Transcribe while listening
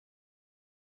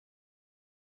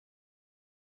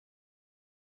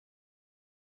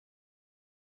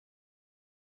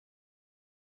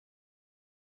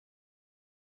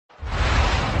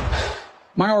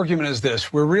My argument is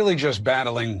this: we're really just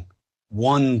battling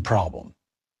one problem.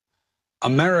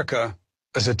 America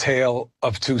is a tale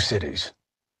of two cities.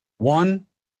 One,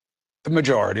 the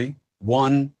majority;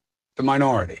 one, the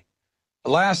minority.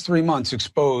 The last 3 months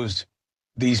exposed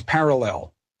these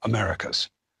parallel Americas.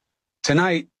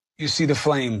 Tonight, you see the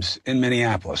flames in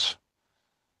Minneapolis.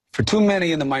 For too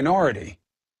many in the minority,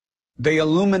 they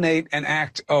illuminate an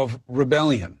act of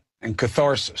rebellion and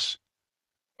catharsis,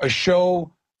 a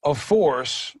show of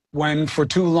force when for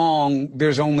too long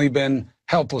there's only been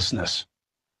helplessness,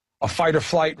 a fight or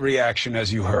flight reaction,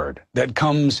 as you heard, that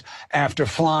comes after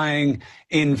flying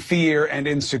in fear and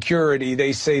insecurity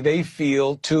they say they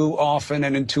feel too often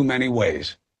and in too many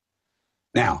ways.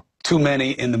 Now, too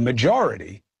many in the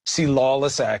majority see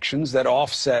lawless actions that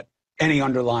offset any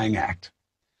underlying act.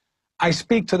 I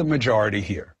speak to the majority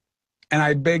here, and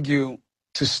I beg you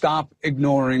to stop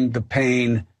ignoring the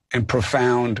pain and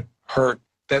profound hurt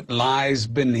that lies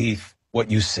beneath what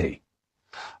you see.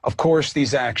 Of course,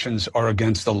 these actions are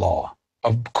against the law.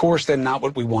 Of course, they're not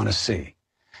what we want to see.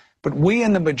 But we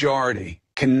in the majority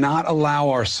cannot allow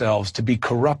ourselves to be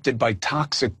corrupted by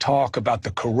toxic talk about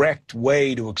the correct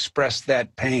way to express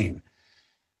that pain.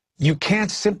 You can't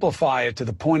simplify it to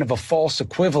the point of a false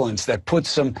equivalence that puts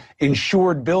some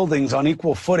insured buildings on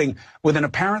equal footing with an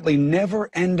apparently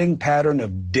never-ending pattern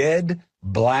of dead,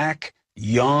 black,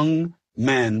 young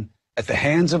men at the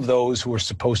hands of those who are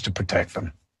supposed to protect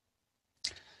them.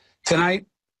 Tonight,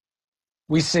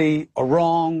 we see a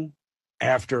wrong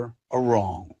after a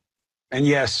wrong. And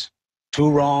yes, two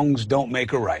wrongs don't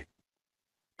make a right.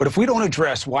 But if we don't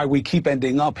address why we keep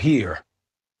ending up here,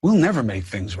 we'll never make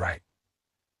things right.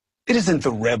 It isn't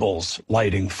the rebels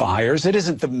lighting fires. It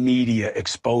isn't the media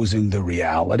exposing the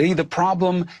reality. The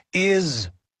problem is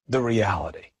the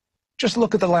reality. Just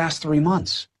look at the last 3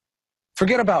 months.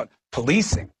 Forget about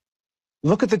policing.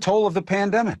 Look at the toll of the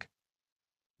pandemic.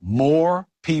 More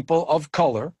people of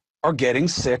color are getting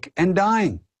sick and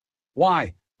dying.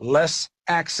 Why? Less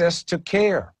access to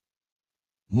care.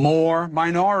 More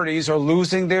minorities are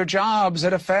losing their jobs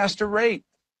at a faster rate.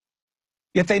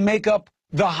 Yet they make up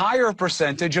the higher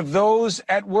percentage of those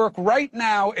at work right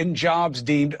now in jobs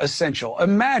deemed essential.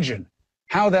 Imagine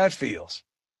how that feels.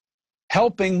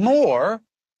 Helping more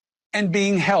and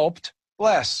being helped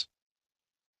less.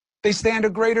 They stand a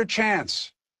greater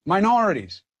chance,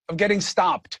 minorities, of getting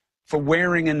stopped for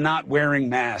wearing and not wearing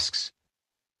masks.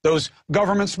 Those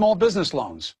government small business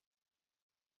loans,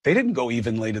 they didn't go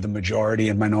evenly to the majority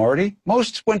and minority.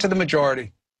 Most went to the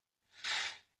majority.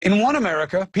 In one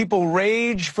America, people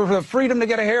rage for the freedom to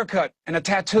get a haircut and a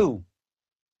tattoo.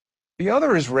 The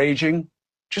other is raging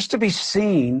just to be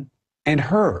seen and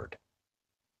heard.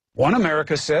 One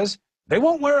America says they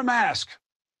won't wear a mask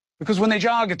because when they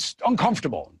jog, it's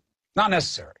uncomfortable, not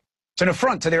necessary. It's an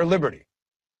affront to their liberty.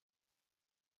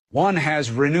 One has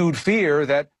renewed fear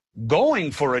that going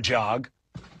for a jog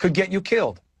could get you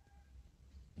killed.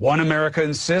 One America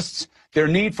insists their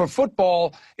need for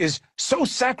football is so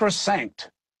sacrosanct,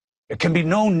 there can be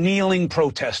no kneeling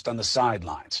protest on the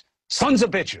sidelines. Sons of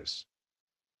bitches.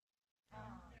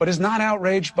 But is not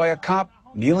outraged by a cop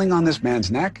kneeling on this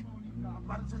man's neck?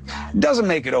 Doesn't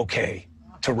make it okay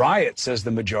to riot, says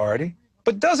the majority.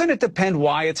 But doesn't it depend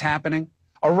why it's happening?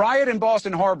 A riot in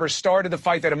Boston Harbor started the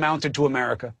fight that amounted to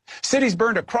America. Cities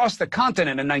burned across the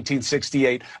continent in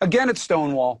 1968, again at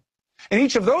Stonewall. In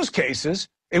each of those cases,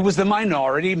 it was the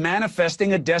minority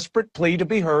manifesting a desperate plea to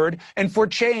be heard and for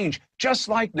change, just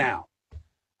like now.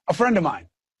 A friend of mine,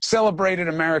 celebrated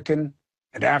American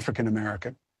and African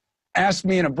American, asked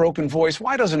me in a broken voice,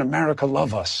 why doesn't America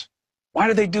love us? Why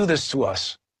do they do this to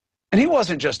us? And he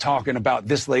wasn't just talking about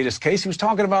this latest case, he was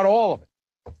talking about all of it.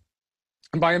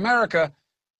 And by America,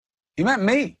 he meant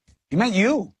me. He meant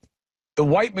you, the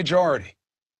white majority.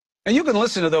 And you can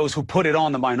listen to those who put it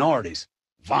on the minorities.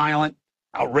 Violent,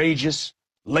 outrageous,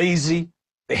 lazy,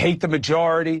 they hate the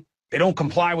majority, they don't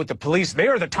comply with the police, they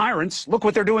are the tyrants, look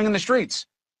what they're doing in the streets.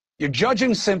 You're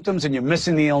judging symptoms and you're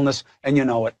missing the illness, and you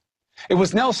know it. It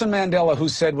was Nelson Mandela who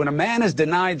said, when a man is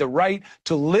denied the right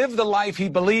to live the life he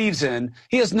believes in,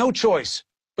 he has no choice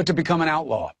but to become an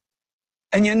outlaw.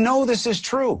 And you know this is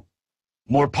true.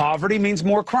 More poverty means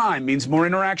more crime, means more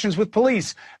interactions with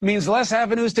police, means less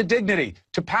avenues to dignity,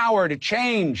 to power, to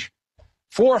change,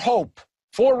 for hope,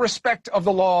 for respect of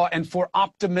the law, and for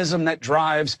optimism that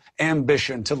drives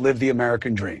ambition to live the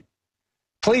American dream.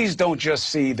 Please don't just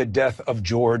see the death of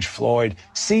George Floyd.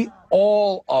 See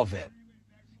all of it.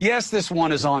 Yes, this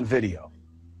one is on video.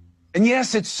 And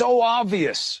yes, it's so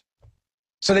obvious.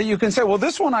 So that you can say, well,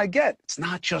 this one I get. It's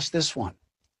not just this one.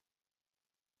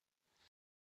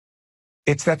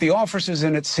 It's that the officers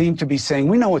in it seem to be saying,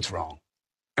 we know it's wrong.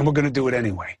 and we're going to do it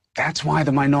anyway. That's why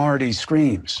the minority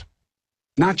screams.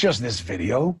 Not just this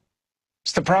video.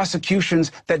 It's the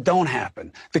prosecutions that don't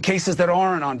happen, the cases that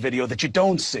aren't on video that you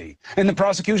don't see, and the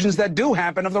prosecutions that do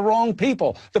happen of the wrong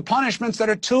people, the punishments that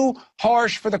are too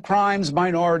harsh for the crimes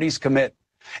minorities commit.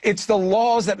 It's the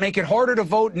laws that make it harder to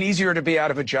vote and easier to be out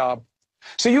of a job.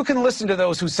 So you can listen to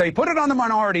those who say, put it on the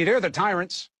minority, they're the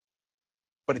tyrants.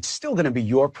 But it's still going to be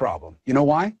your problem. You know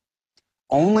why?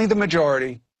 Only the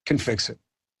majority can fix it.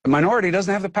 The minority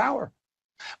doesn't have the power.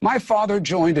 My father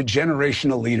joined a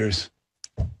generation of leaders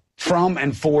from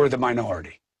and for the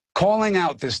minority, calling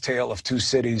out this tale of two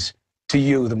cities to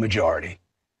you, the majority.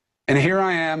 And here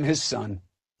I am, his son,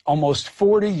 almost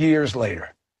 40 years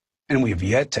later, and we have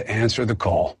yet to answer the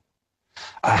call.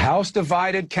 A house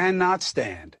divided cannot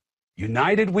stand.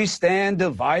 United we stand,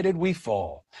 divided we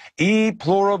fall. E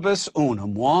pluribus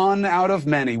unum, one out of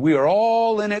many. We are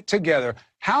all in it together.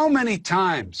 How many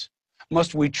times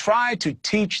must we try to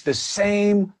teach the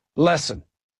same lesson?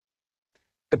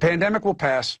 The pandemic will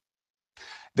pass.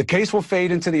 The case will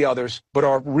fade into the others, but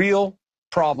our real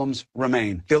problems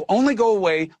remain. They'll only go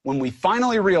away when we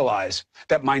finally realize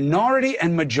that minority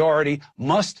and majority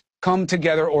must come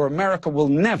together, or America will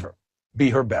never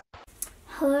be her best.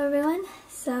 Hello everyone.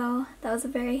 So that was a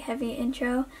very heavy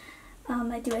intro,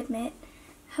 I do admit.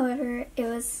 However, it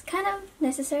was kind of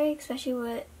necessary, especially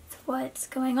with what's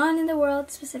going on in the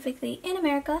world, specifically in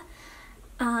America.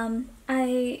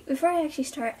 Before I actually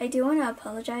start, I do want to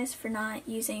apologize for not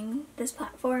using this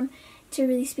platform to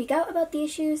really speak out about the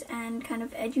issues and kind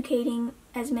of educating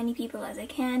as many people as I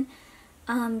can.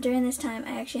 During this time,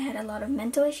 I actually had a lot of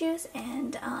mental issues,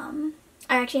 and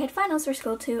I actually had finals for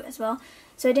school too as well,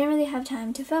 so I didn't really have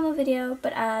time to film a video,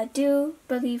 but do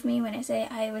believe me when I say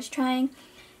I was trying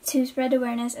to spread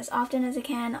awareness as often as I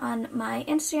can on my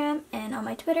Instagram and on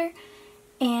my Twitter.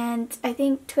 And I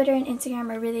think Twitter and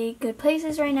Instagram are really good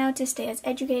places right now to stay as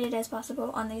educated as possible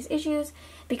on these issues,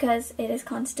 because it is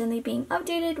constantly being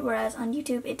updated, whereas on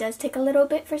YouTube it does take a little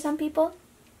bit for some people.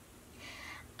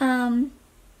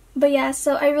 But yeah,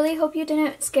 so I really hope you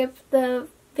didn't skip the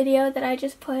video that I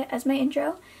just put as my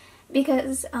intro,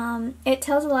 because it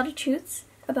tells a lot of truths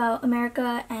about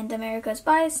America and America's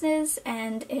biasness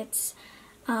and its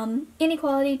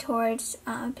inequality towards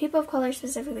people of color,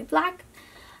 specifically Black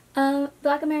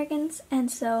Americans.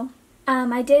 And so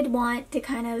I did want to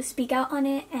kind of speak out on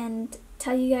it and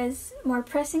tell you guys more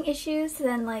pressing issues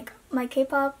than like my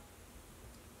K-pop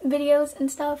videos and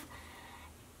stuff.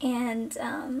 And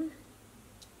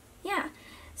yeah,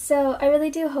 so I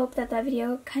really do hope that that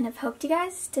video kind of helped you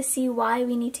guys to see why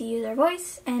we need to use our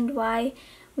voice and why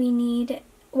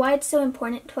it's so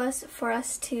important to us for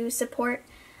us to support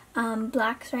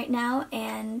Blacks right now.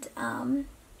 And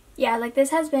yeah, like this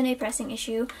has been a pressing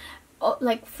issue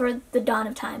like for the dawn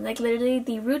of time. Like literally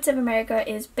the roots of America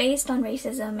is based on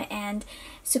racism and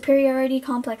superiority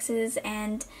complexes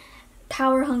and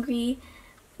power hungry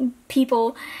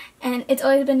people, and it's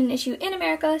always been an issue in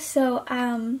America. So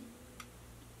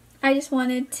I just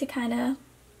wanted to kind of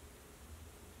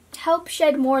help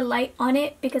shed more light on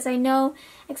it, because I know,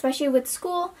 especially with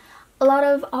school, a lot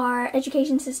of our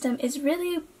education system is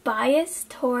really biased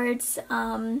towards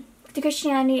the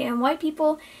Christianity and white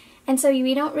people, and so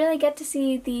we don't really get to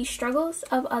see the struggles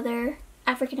of other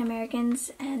African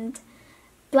Americans and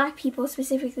Black people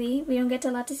specifically. We don't get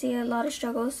to see a lot of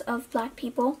struggles of Black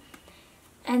people,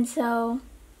 and so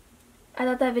I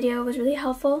thought that video was really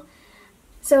helpful.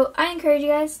 So I encourage you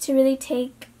guys to really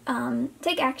take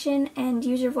action and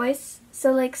use your voice.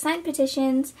 So like sign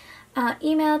petitions,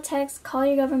 email, text, call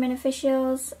your government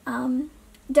officials,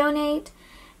 donate,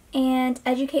 and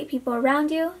educate people around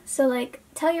you. So like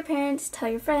tell your parents, tell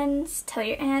your friends, tell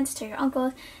your aunts, tell your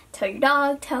uncles, tell your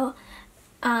dog, tell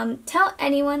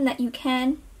anyone that you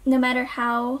can, no matter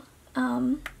how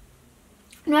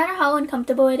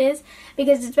uncomfortable it is,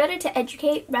 because it's better to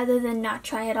educate rather than not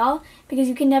try at all, because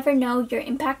you can never know your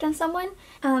impact on someone,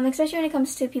 especially when it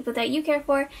comes to people that you care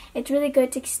for. It's really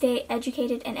good to stay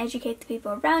educated and educate the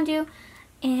people around you.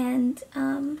 And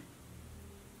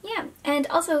yeah, and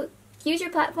also use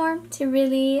your platform to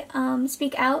really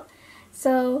speak out.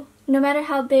 So no matter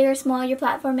how big or small your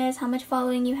platform is, how much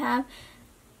following you have,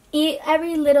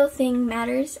 every little thing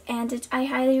matters, and I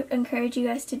highly encourage you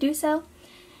guys to do so.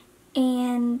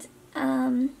 And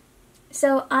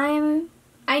so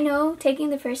I know taking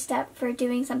the first step for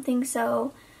doing something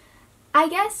so, I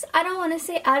guess I don't want to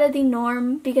say out of the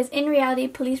norm, because in reality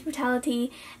police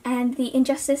brutality and the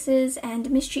injustices and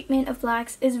mistreatment of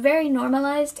Blacks is very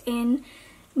normalized in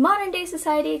modern day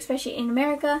society, especially in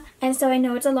America. And so I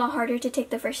know it's a lot harder to take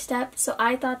the first step, so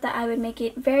I thought that I would make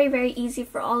it very, very easy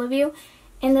for all of you.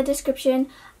 in the description,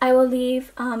 I will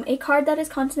leave a card that is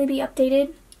constantly be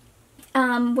updated,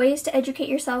 ways to educate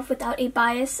yourself without a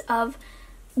bias of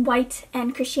white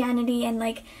and Christianity, and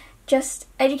like just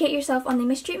educate yourself on the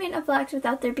mistreatment of blacks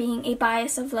without there being a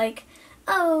bias of like,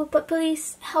 oh, but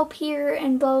police help here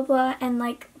and blah blah blah, and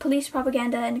like police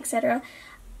propaganda and etc.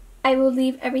 I will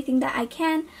leave everything that I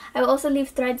can. I will also leave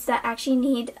threads that actually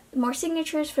need more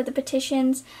signatures for the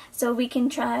petitions, so we can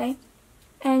try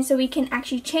and so we can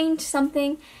actually change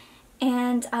something.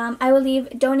 And I will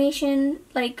leave donation,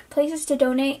 like places to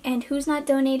donate and who's not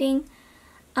donating,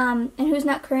 and who's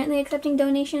not currently accepting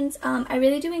donations. I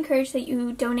really do encourage that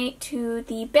you donate to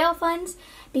the bail funds,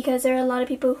 because there are a lot of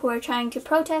people who are trying to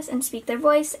protest and speak their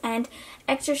voice and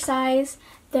exercise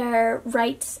their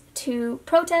rights to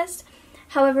protest.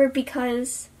 However,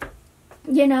 because,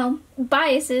 you know,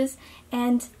 biases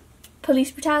and police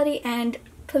brutality and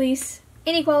police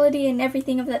inequality and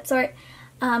everything of that sort,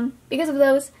 because of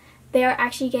those, they are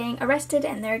actually getting arrested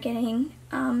and they're getting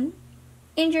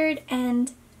injured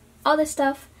and all this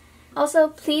stuff. Also,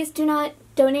 please do not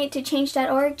donate to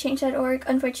change.org. Change.org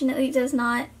unfortunately does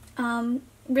not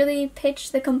really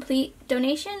pitch the complete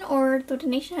donation or the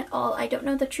donation at all. I don't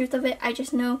know the truth of it. I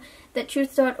just know that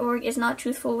truth.org is not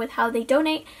truthful with how they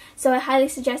donate, so I highly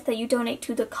suggest that you donate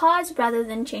to the cause rather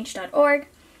than change.org.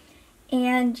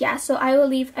 And yeah, so I will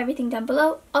leave everything down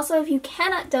below. Also, if you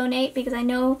cannot donate, because I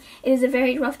know it is a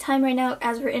very rough time right now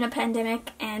as we're in a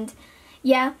pandemic, and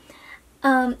yeah,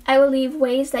 I will leave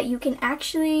ways that you can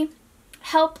actually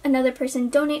help another person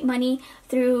donate money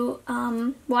through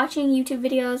watching YouTube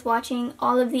videos, watching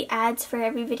all of the ads for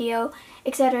every video,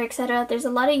 etc, etc. There's a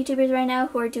lot of YouTubers right now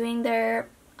who are doing their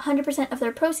 100% of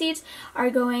their proceeds are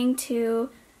going to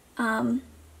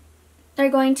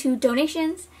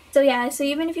donations. So yeah, so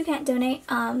even if you can't donate,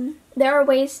 there are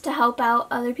ways to help out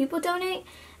other people donate,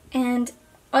 and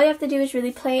all you have to do is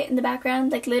really play it in the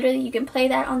background. Like literally you can play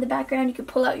that on the background. You can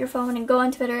pull out your phone and go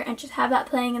on Twitter and just have that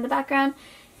playing in the background.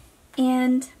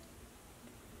 And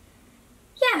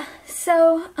yeah,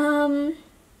 so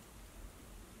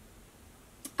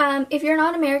if you're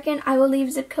not American, I will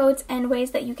leave zip codes and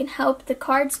ways that you can help. The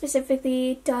card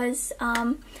specifically does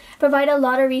provide a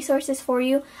lot of resources for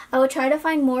you. I will try to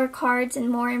find more cards and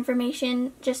more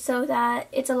information just so that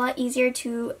it's a lot easier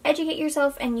to educate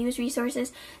yourself and use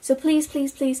resources. So please,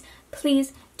 please, please,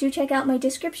 please do check out my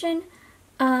description.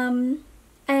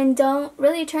 And don't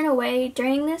really turn away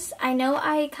during this. I know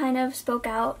I kind of spoke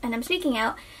out, and I'm speaking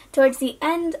out towards the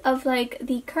end of like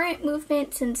the current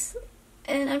movement,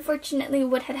 and unfortunately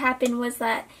what had happened was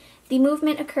that the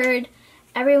movement occurred,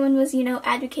 everyone was, you know,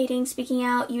 advocating, speaking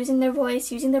out, using their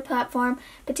voice, using their platform,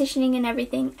 petitioning and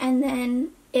everything, and then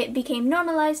it became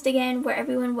normalized again where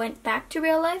everyone went back to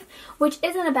real life, which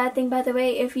isn't a bad thing, by the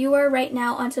way. If you are right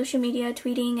now on social media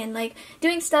tweeting and like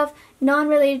doing stuff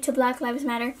non-related to Black Lives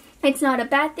Matter, it's not a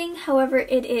bad thing. However,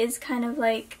 it is kind of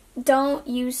like, don't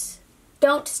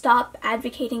stop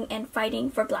advocating and fighting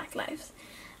for Black lives.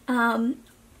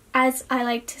 As I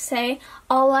like to say,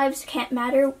 all lives can't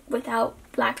matter without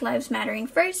Black lives mattering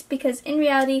first, because in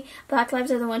reality, Black lives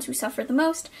are the ones who suffer the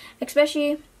most,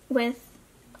 especially with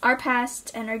our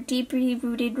past and our deeply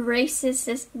rooted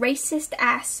racist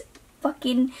ass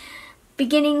fucking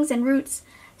beginnings and roots.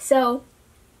 So,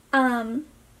 I'm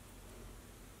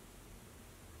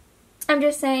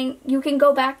just saying, you can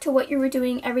go back to what you were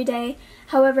doing every day.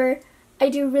 However, I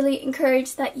do really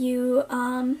encourage that you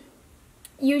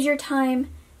use your time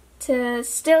to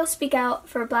still speak out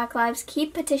for Black lives.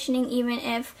 Keep petitioning, even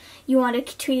if you want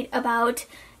to tweet about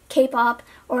K-pop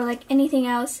or like anything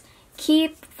else.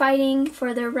 Keep fighting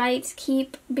for their rights.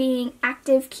 Keep being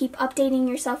active. Keep updating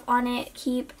yourself on it.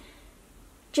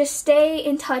 Just stay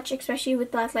in touch, especially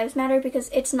with Black Lives Matter, because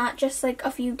it's not just like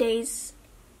a few days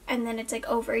and then it's like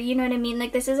over, you know what I mean?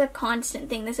 Like, this is a constant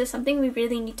thing. This is something we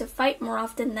really need to fight more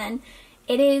often than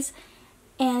it is,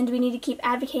 and we need to keep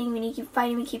advocating, we need to keep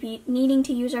fighting, we keep needing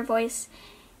to use our voice.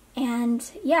 And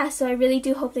yeah, so I really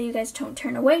do hope that you guys don't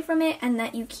turn away from it and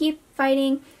that you keep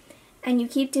fighting and you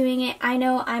keep doing it. I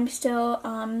know I'm still,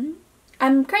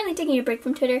 I'm currently taking a break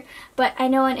from Twitter, but I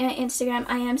know on Instagram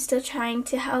I am still trying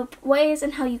to help ways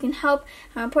and how you can help,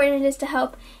 how important it is to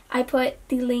help. I put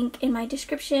the link in my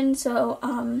description, so,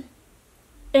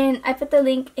 and I put the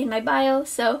link in my bio,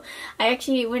 so I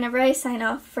actually, whenever I sign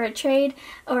off for a trade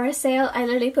or a sale, I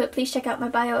literally put, please check out my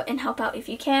bio and help out if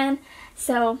you can.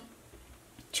 So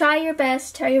try your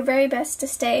best, try your very best to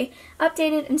stay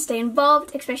updated and stay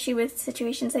involved, especially with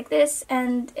situations like this.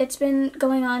 And it's been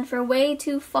going on for way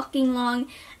too fucking long,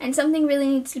 and something really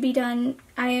needs to be done.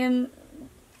 I am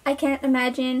I can't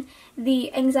imagine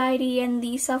the anxiety and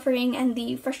the suffering and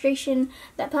the frustration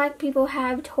that Black people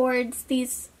have towards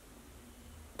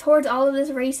all of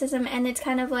this racism, and it's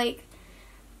kind of like,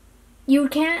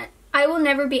 I will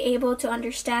never be able to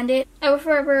understand it. I will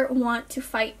forever want to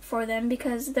fight for them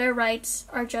because their rights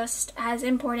are just as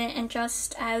important and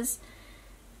just as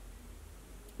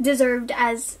deserved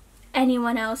as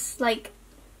anyone else. Like,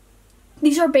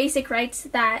 these are basic rights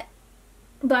that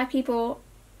Black people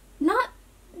not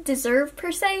deserve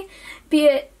per se,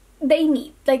 but they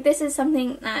need. Like, this is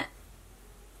something that,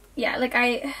 yeah, like,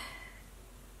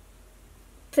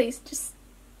 please just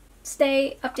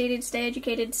stay updated, stay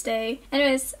educated, stay.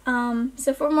 Anyways,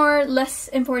 so for more less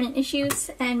important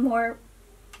issues and more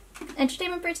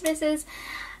entertainment purposes,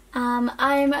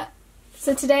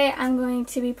 so today I'm going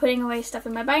to be putting away stuff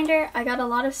in my binder. I got a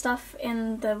lot of stuff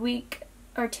in the week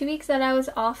or 2 weeks that I was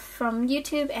off from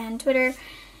YouTube and Twitter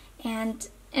and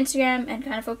Instagram and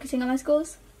kind of focusing on my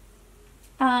schools.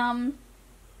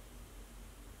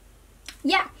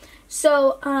 Yeah.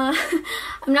 So, I'm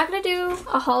not going to do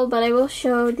a haul, but I will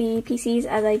show the PCs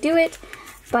as I do it.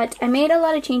 But I made a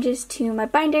lot of changes to my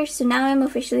binder, so now I'm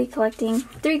officially collecting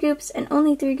 3 groups and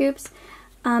only 3 groups.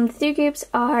 The 3 groups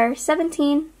are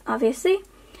 17, obviously,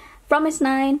 From is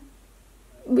 9,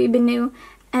 We've Been New,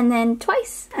 and then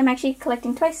Twice. I'm actually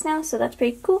collecting Twice now, so that's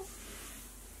pretty cool.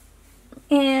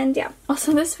 And yeah,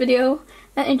 also this video,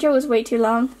 that intro was way too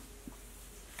long,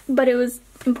 but it was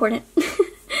important.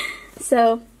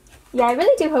 So yeah, I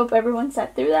really do hope everyone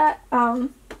sat through that. I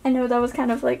know that was kind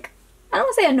of like, I don't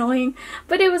want to say annoying,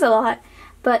 but it was a lot.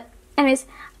 But anyways,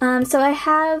 so I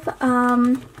have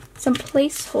some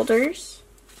placeholders.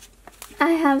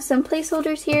 I have some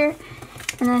placeholders here,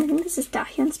 and I think this is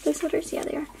Dahyun's placeholders. Yeah,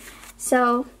 they are.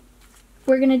 So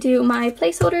we're gonna do my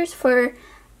placeholders for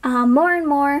more and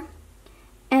more,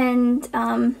 and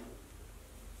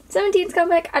 17's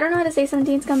comeback. I don't know how to say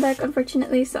 17's comeback,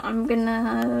 unfortunately, so I'm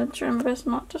gonna try my best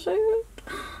not to say it.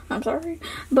 I'm sorry.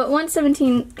 But once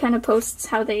 17 kind of posts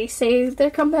how they say their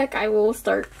comeback, I will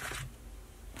start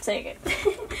saying it.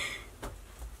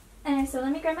 And so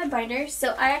let me grab my binder.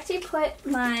 So I actually put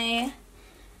my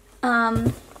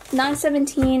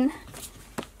non-17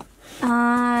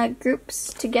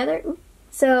 groups together.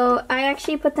 So I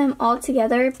actually put them all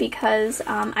together because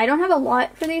I don't have a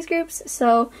lot for these groups,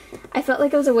 so I felt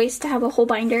like it was a waste to have a whole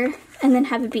binder and then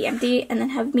have it be empty and then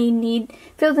have me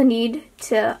feel the need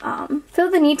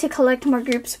to collect more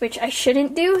groups, which I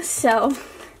shouldn't do. So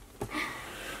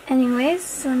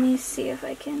anyways, let me see if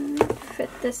I can fit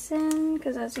this in,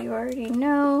 because as you already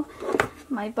know,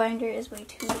 my binder is way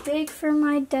too big for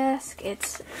my desk.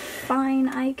 It's fine,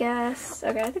 I guess.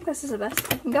 Okay, I think this is the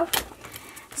best I can go.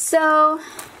 So,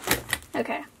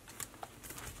 okay.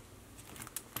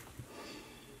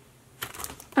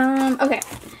 Okay.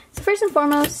 So first and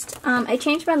foremost, I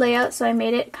changed my layout, so I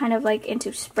made it kind of like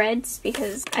into spreads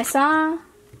because I saw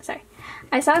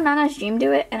Nana's Dream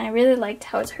do it, and I really liked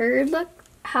how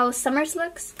how Summer's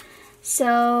looks.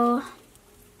 So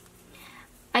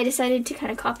I decided to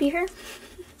kind of copy her,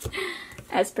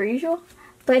 as per usual.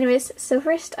 But anyways, so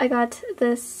first I got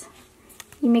this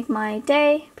You Make My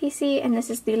Day PC, and this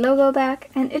is the logo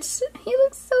back, and he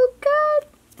looks so good.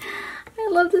 I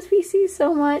love this PC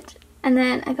so much. And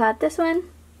then I got this one.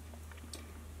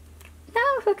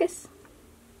 Now focus.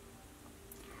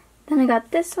 Then I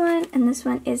got this one, and this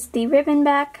one is the ribbon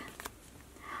back.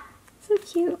 So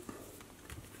cute.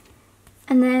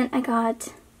 And then I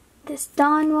got this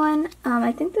Dawn one.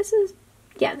 I think this is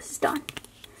Dawn.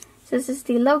 So this is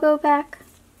the logo back.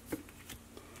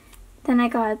 Then I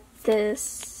got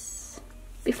this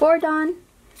Before Dawn.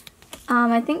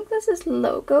 I think this is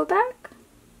logo back.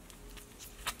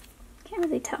 Can't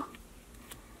really tell.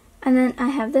 And then I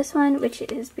have this one, which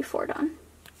is Before Dawn.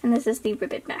 And this is the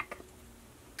ribbon back.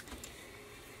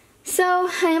 So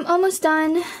I am almost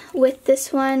done with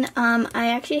this one. I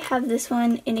actually have this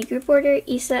one in a group order.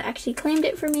 Issa actually claimed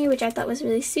it for me, which I thought was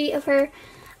really sweet of her.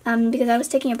 Because I was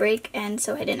taking a break, and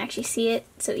so I didn't actually see it.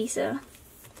 So Issa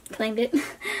claimed it.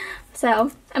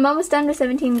 So I'm almost done with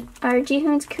 17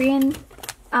 Jihoon's Korean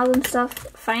album stuff,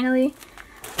 finally.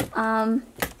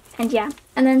 And yeah,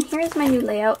 and then here's my new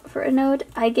layout for a node.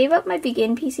 I gave up my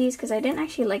begin PCs because I didn't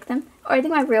actually like them, or I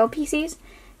think my real PCs,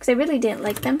 because I really didn't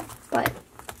like them, but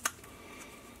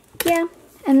yeah.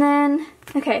 And then,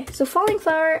 okay, so Falling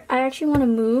Flower, I actually want to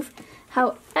move.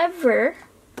 However,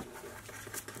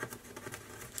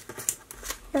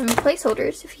 from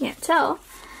placeholders, if you can't tell,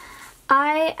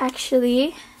 I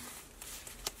actually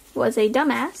was a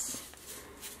dumbass.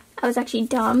 I was actually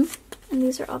dumb, and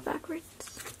these are all backwards.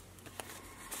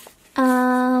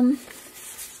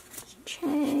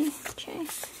 Che.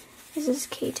 This is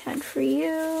K-Town for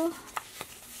you.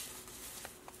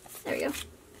 There we go.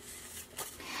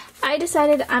 I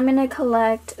decided I'm gonna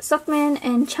collect Seokmin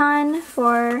and Chan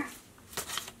for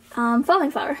Falling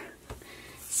Flower.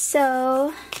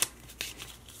 So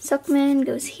Seokmin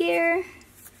goes here.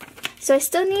 So I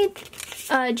still need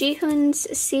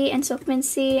Jihoon's C and Seokmin's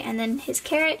C and then his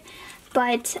carrot,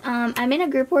 but I'm in a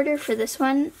group order for this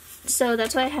one, so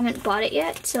that's why I haven't bought it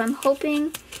yet. So I'm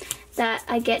hoping that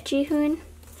I get Jihoon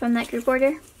from that group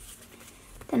order.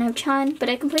 Then I have Chan, but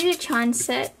I completed Chan's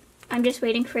set. I'm just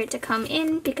waiting for it to come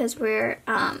in because we're,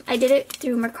 I did it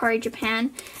through Mercari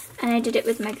Japan and I did it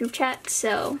with my group chat,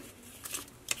 so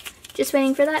just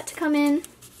waiting for that to come in.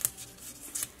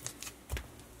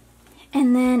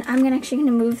 And then I'm actually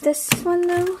gonna move this one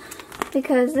though,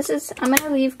 because this is, I'm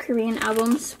gonna leave Korean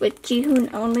albums with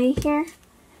Jihoon only here.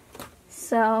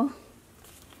 So,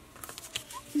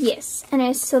 yes.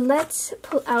 Anyway, so let's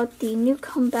pull out the new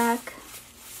comeback.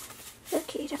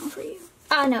 Okay, down for you.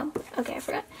 Ah, no. Okay, I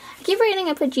forgot. I keep forgetting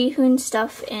I put Jihoon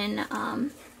stuff in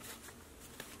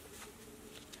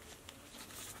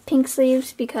pink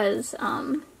sleeves because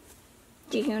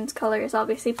Jihoon's color is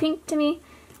obviously pink to me.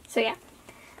 So yeah.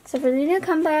 So for the new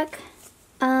comeback,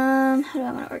 how do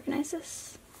I want to organize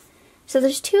this? So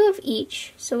there's 2 of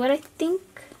each. So what I think,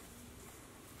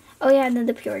 oh yeah, and then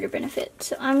the pre-order benefit.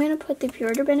 So I'm going to put the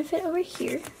pre-order benefit over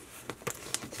here.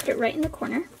 Put it right in the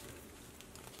corner.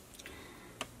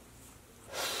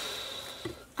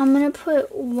 I'm going to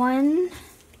put 1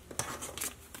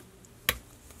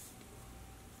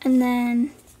 and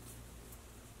then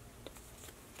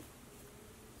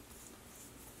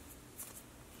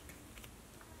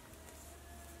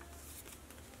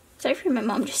sorry for my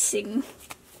mom just singing.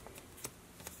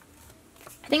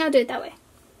 I think I'll do it that way.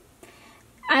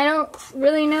 I don't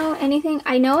really know anything.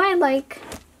 I know I like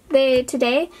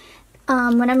today,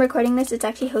 when I'm recording this, it's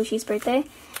actually Hoshi's birthday,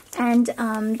 and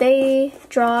they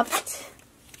dropped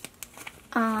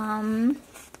ow.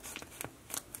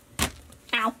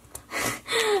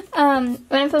 When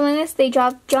I'm filming this, they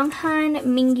dropped Jonghan,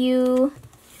 Mingyu,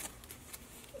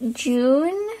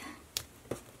 June,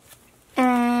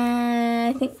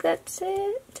 and I think that's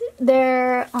it.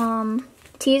 They're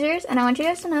teasers, and I want you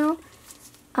guys to know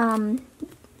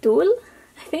Dul,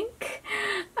 I think.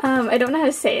 I don't know how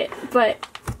to say it, but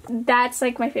that's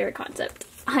like my favorite concept,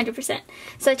 100%.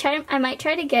 So I might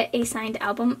try to get a signed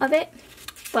album of it,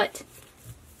 but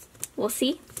we'll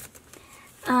see.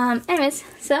 Anyways,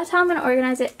 so that's how I'm gonna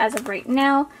organize it as of right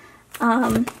now.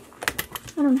 I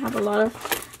don't have a lot of,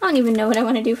 I don't even know what I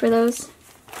want to do for those.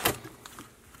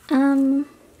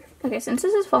 Okay, since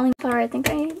this is Falling Flower, I think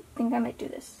I might do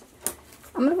this.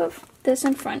 I'm gonna put this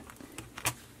in front.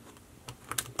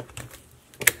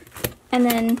 And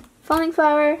then Falling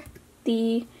Flower,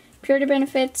 the pre-order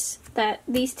benefits, that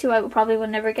these 2 I probably will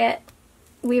never get.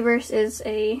 Weverse is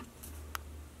an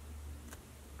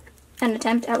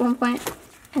attempt at one point.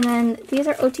 And then these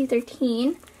are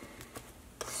OT13.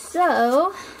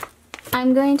 So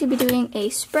I'm going to be doing a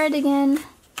spread again.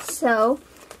 So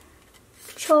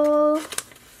Chol,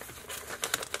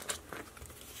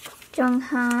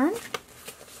 Jonghan,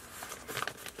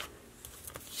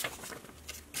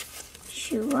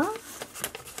 Shua.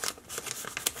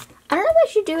 I don't know if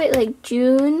I should do it like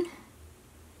June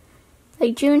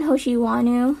Hoshi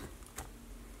Wonu,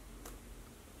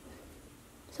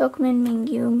 Seokmin,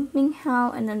 Mingyu,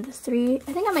 Minghao, and then the 3. I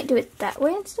think I might do it that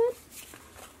way instead.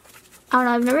 I don't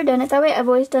know, I've never done it that way. I've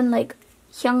always done like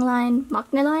Hyungline,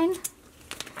 Maknaline.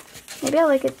 Maybe I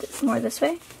like it more this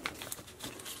way.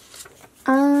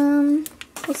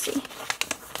 We'll see.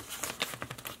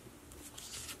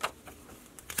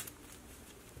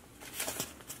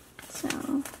 So,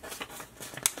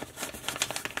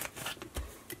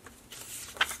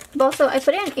 but also I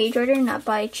put it in age order, not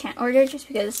by chant order, just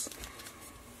because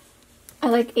I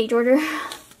like age order.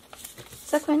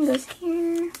 Seokmin goes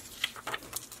here.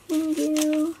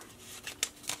 Mingyu.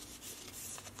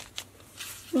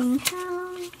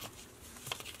 Minghao.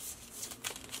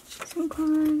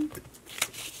 Seungkwan.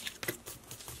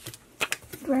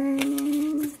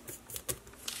 Vernon.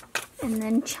 And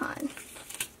then Chan.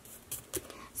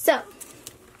 So,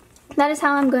 that is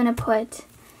how I'm going to put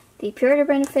the pre-order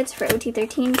benefits for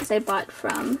OT13 because I bought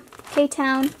from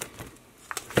K-Town.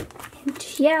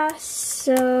 And yeah,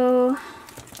 so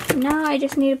now I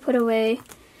just need to put away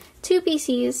 2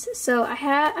 PCs. So I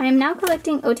am now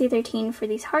collecting OT13 for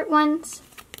these heart ones.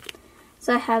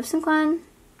 So I have Seungkwan.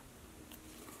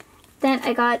 Then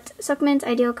I got Seokmin's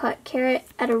Ideal Cut Carrot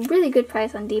at a really good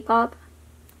price on Depop.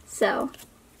 So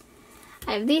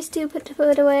I have these 2 to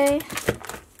put away.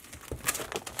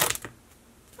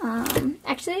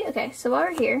 Actually, okay, so while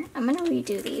we're here, I'm gonna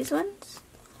redo these ones.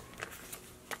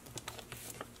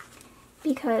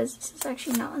 Because this is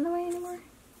actually not on the way anymore.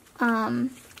 I'm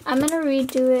gonna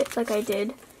redo it like I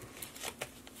did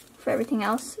for everything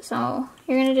else. So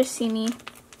you're gonna just see me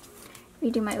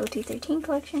redo my OT13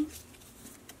 collection.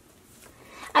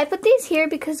 I put these here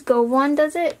because Go One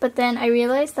does it, but then I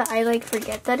realized that I like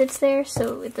forget that it's there,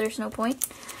 so there's no point.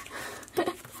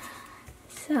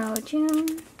 So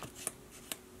June,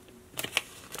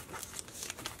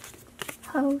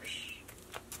 Hosh,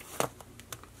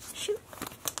 shoot,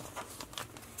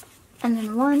 and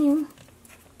then Wanyu.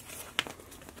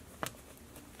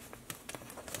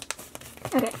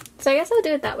 Okay, so I guess I'll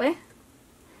do it that way.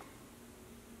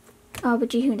 Oh, but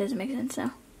Jihoon doesn't make sense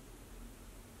now.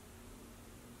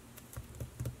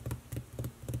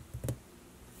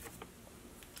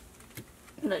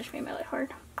 That just made my life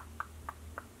hard.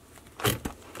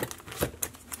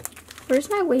 Where's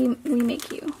my We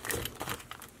Make You?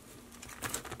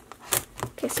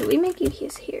 Okay, so We Make You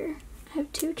is here. I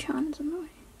have 2 Chans on the way.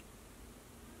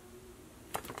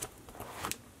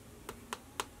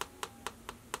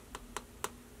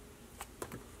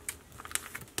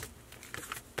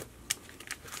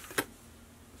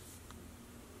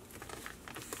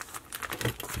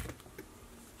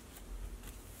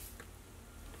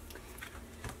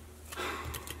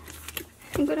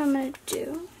 I think what I'm gonna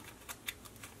do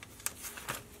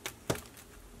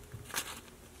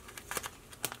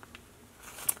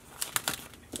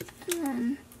and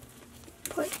then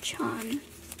put Chan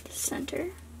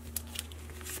center.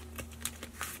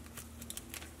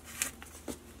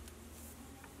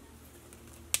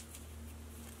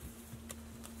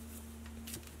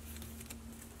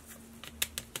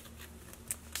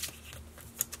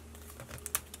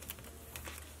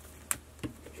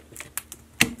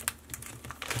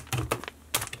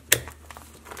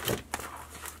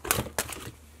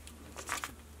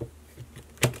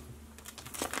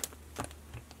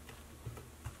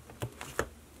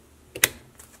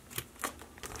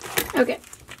 Okay,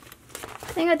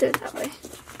 I think I'll do it that way.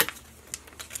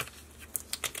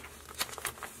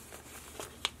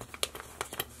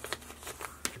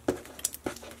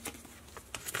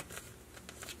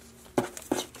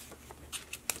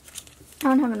 I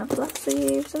don't have enough left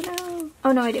sleeves, so no.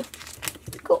 Oh no, I do.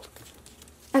 Cool.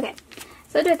 Okay,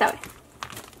 so I'll do it that way.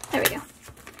 There we go.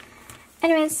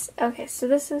 Anyways, okay, so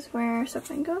this is where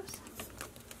something goes.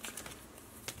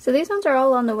 So these ones are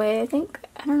all on the way, I think.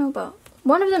 I don't know about...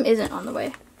 One of them isn't on the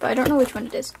way, but I don't know which one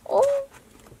it is. Oh!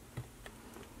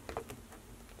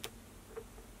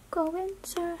 Go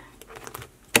inside.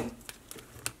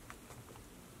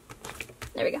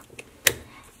 There we go.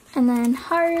 And then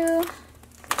Haru.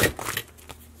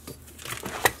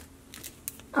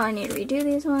 Oh, I need to redo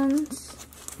these ones.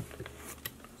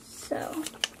 So.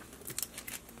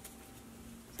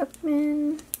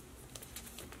 Suckman.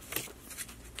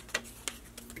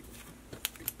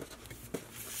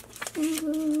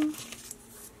 Ooh.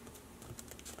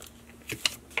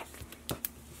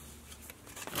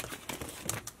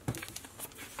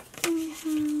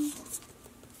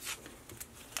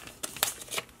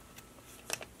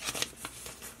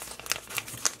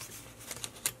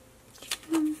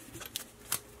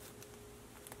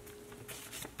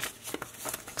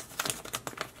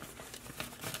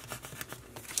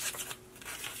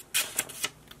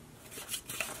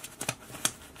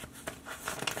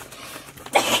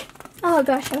 Oh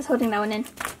gosh, I was holding that one in.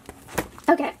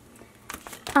 Okay.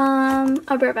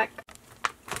 I'll be right back.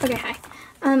 Okay, hi.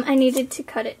 I needed to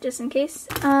cut it just in case.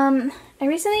 I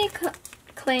recently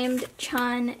claimed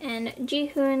Chan and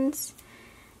Jihoon's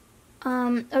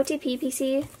OTP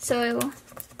PC, so I'm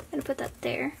gonna put that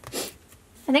there.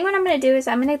 I think what I'm gonna do is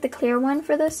I'm gonna get the clear one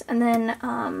for this, and then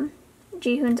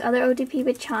Jihoon's other OTP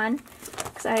with Chan,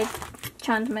 because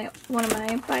Chan's one of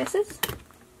my biases.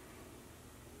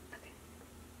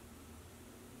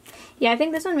 Yeah, I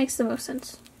think this one makes the most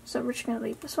sense. So we're just gonna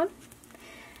leave this one.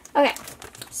 Okay,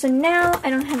 so now I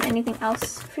don't have anything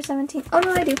else for 17. Oh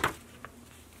no, I do.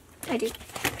 I do,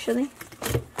 actually.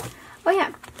 Oh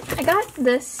yeah, I got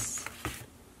this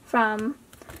from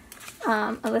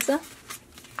Alyssa.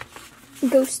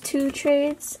 Ghost 2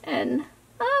 trades, and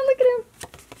oh, look at him.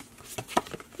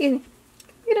 Excuse me.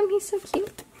 Look at him, he's so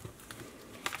cute.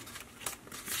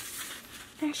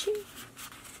 Actually,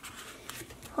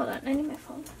 hold on, I need my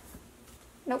phone.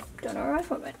 Nope, don't know where my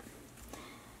phone went.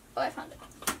 Oh, I found it.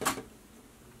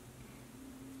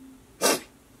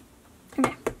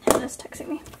 Okay, Hannah's texting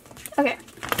me. Okay.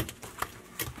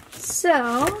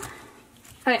 So,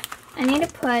 okay, I need to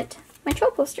put my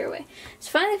troll poster away. It's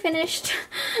finally finished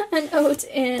an oat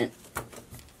in...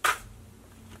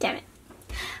 Damn it.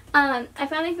 I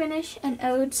finally finished an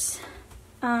Odes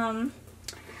album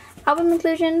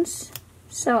inclusions.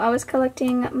 So I was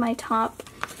collecting my top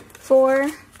 4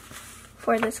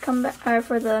 for this comeback, or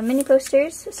for the mini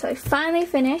posters. So I finally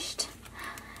finished.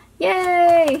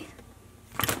 Yay!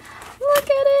 Look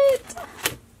at it!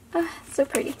 So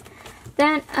pretty.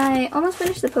 Then I almost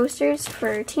finished the posters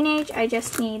for Teenage. I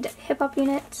just need hip hop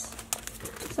units.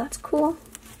 So that's cool.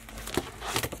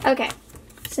 Okay,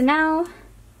 so now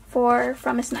for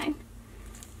Promise 9.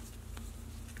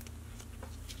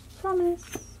 Promise.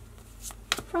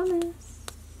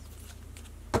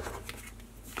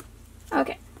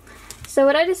 Okay, so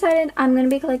what I decided, I'm going to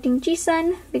be collecting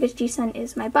Jisun because Jisun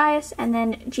is my bias, and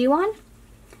then Jiwon.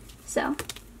 So,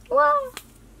 whoa!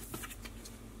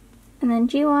 And then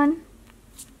Jiwon.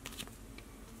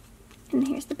 And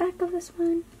here's the back of this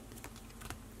one.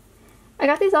 I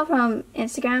got these all from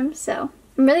Instagram, so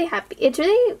I'm really happy. It's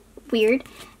really weird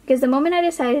because the moment I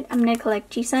decided I'm going to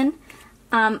collect Jisun,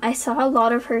 I saw a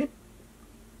lot of her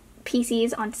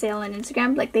PCs on sale on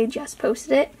Instagram. Like, they just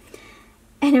posted it.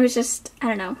 And it was just, I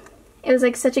don't know. It was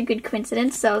like such a good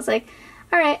coincidence. So I was like,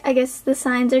 alright, I guess the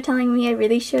signs are telling me I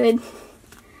really should.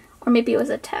 Or maybe it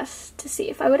was a test to see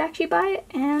if I would actually buy it.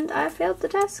 And I failed the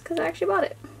test because I actually bought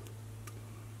it.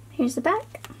 Here's the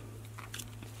back.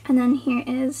 And then here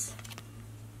is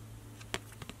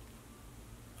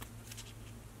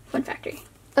Fun Factory.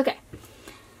 Okay.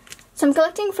 So I'm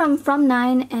collecting from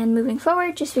 9 and moving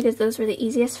forward just because those were the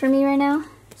easiest for me right now.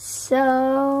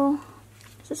 So,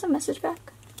 is this a message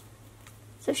back?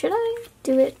 So should I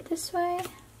do it this way?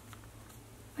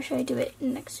 Or should I do it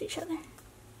next to each other?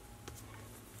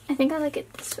 I think I like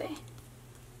it this way.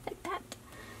 Like that.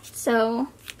 So,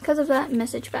 because of that,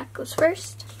 message back goes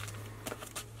first.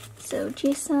 So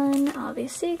Jisun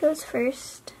obviously goes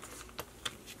first.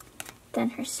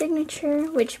 Then her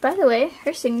signature, which by the way,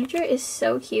 her signature is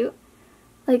so cute.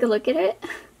 Like, look at it.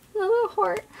 A little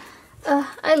heart.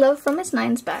 I love Promise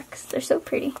 9's backs. They're so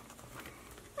pretty.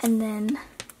 And then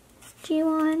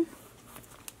Jiwon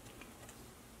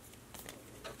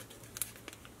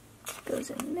goes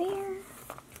in there.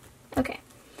 Okay.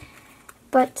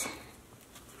 But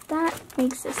that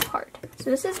makes this hard. So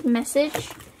this is message.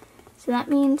 So that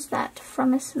means that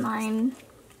Promise 9,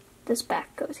 this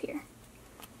back goes here.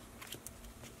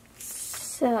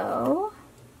 So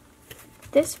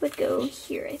this would go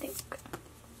here, I think.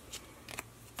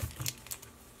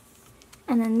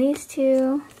 And then these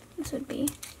two, this would be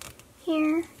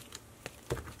here,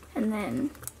 and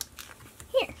then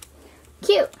here.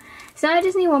 Cute! So now I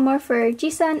just need one more for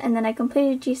Jisun, and then I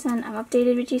completed Jisun, I'm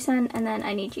updated with Jisun, and then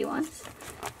I need Jiwon's.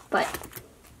 But,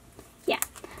 yeah.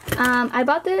 I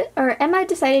bought or Emma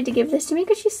decided to give this to me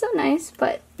because she's so nice,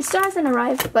 but it still hasn't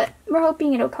arrived, but we're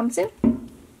hoping it'll come soon.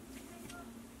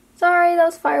 Sorry,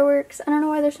 those fireworks. I don't know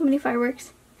why there's so many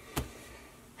fireworks.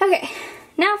 Okay,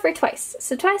 now for Twice.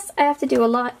 So Twice, I have to do a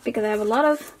lot because I have a lot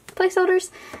of placeholders.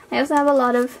 I also have a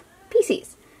lot of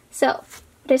PCs. So, what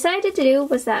I decided to do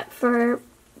was that for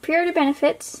pre-order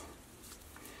benefits,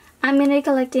 I'm going to be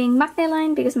collecting Maknae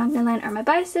Line because Maknae Line are my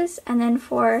biases. And then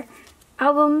for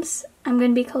albums, I'm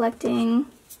going to be collecting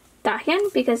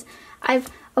Dahyun because I've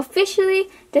officially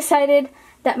decided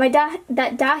that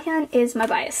that Dahyun is my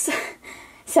bias.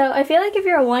 So I feel like if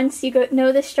you're a once, you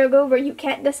know the struggle where you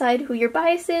can't decide who your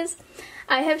bias is.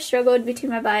 I have struggled between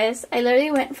my bias. I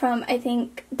literally went from, I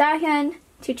think, Dahyun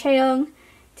to Chaeyoung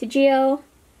to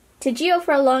Geo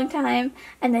for a long time,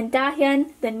 and then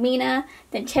Dahyun, then Mina,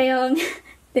 then Chaeyoung,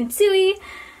 then Sui,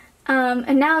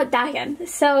 and now Dahyun.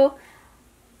 So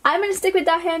I'm going to stick with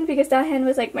Dahyun because Dahyun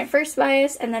was like my first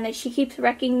bias, and then she keeps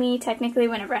wrecking me technically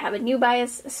whenever I have a new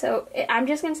bias. So I'm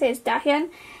just going to say it's Dahyun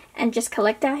and just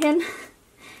collect Dahyun.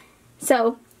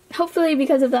 So hopefully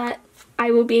because of that,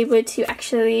 I will be able to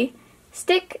actually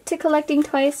stick to collecting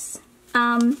Twice.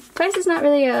 Twice is not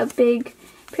really a big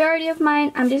priority of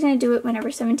mine. I'm just going to do it whenever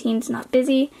 17's not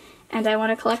busy and I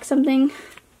want to collect something.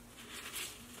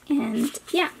 And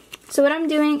yeah, so what I'm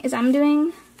doing is I'm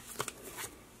doing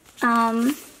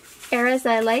eras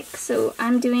that I like. So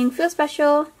I'm doing Feel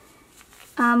Special,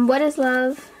 What Is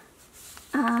Love,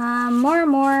 More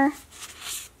and More,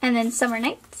 and then Summer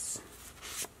Nights.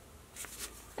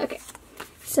 Okay,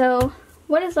 so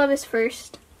What Is Love is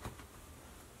first.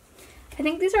 I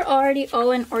think these are already all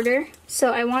in order.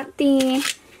 So I want the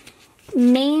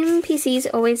name PCs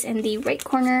always in the right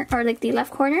corner, or like the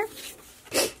left corner.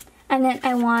 And then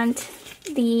I want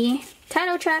the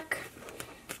title track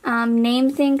name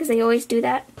thing, because they always do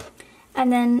that.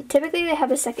 And then typically they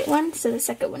have a second one, so the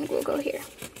second one will go here.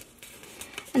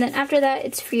 And then after that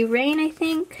it's Free Reign, I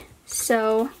think.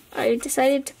 So I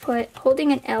decided to put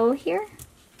holding an L here.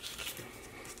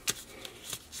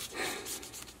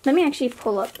 let me actually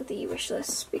pull up the wish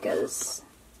list because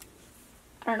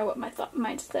I don't know what my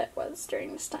mindset was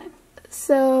during this time.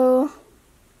 So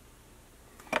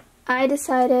I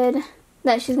decided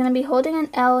that she's going to be holding an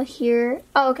L here.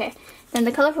 Oh, okay. Then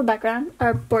the colorful background,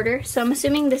 or border. So I'm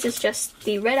assuming this is just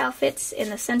the red outfits in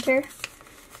the center.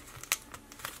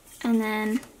 And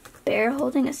then bear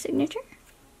holding a signature?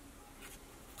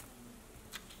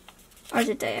 Or is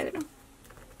it diagonal?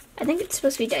 I think it's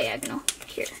supposed to be diagonal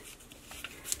here.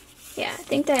 Yeah, I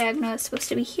think diagonal is supposed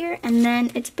to be here. And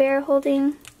then it's bear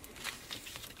holding.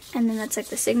 And then that's like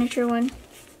the signature one.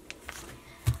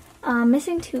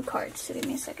 Missing 2 cards, so give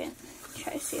me a second.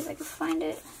 Try to see if I can find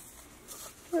it.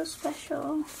 Feel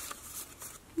special.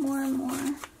 More and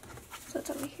more. So it's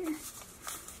over here.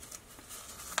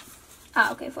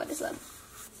 Ah, okay, what is love?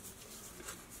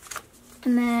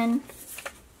 And then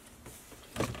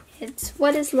it's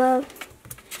what is love?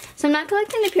 So I'm not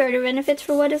collecting the pre-order benefits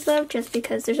for what is love just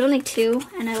because there's only 2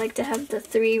 and I like to have the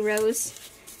 3 rows.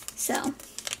 So,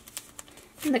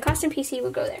 and the costume PC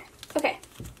would go there. Okay.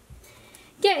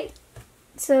 Yay!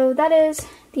 So that is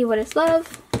the what is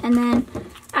love. And then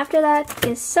after that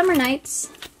is Summer Nights.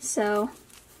 So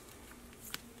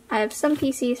I have some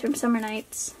PCs from Summer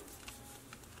Nights.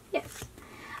 Yes.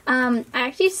 I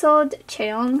actually sold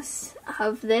Cheongs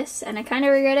of this and I kind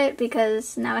of regret it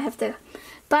because now I have to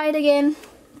buy it again.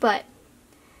 But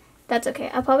that's okay.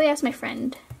 I'll probably ask my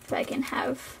friend if I can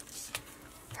have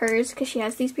hers because she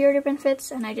has these pre-order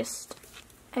benefits and I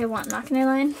want Not Gonna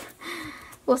Line.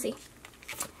 We'll see.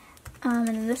 And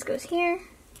then this goes here.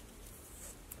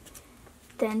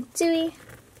 Then Zooey.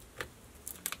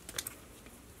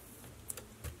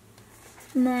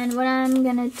 And then what I'm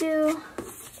gonna do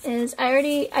is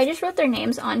I just wrote their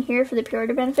names on here for the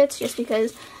pre-order benefits just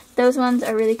because those ones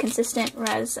are really consistent,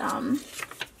 whereas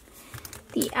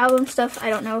the album stuff I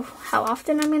don't know how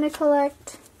often I'm gonna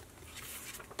collect.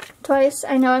 Twice.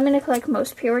 I know I'm gonna collect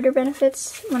most pre-order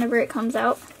benefits whenever it comes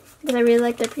out because I really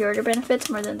like their pre-order benefits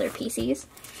more than their PCs.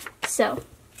 So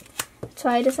that's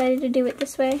why I decided to do it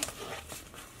this way.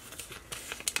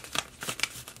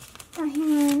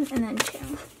 And then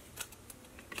 2.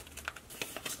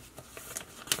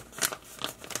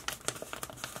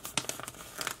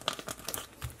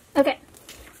 Okay,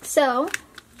 so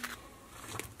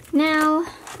now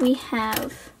we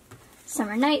have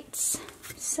Summer Nights.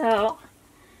 So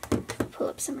pull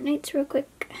up Summer Nights real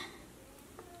quick.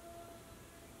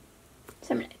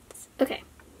 Summer Nights. Okay.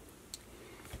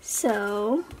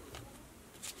 So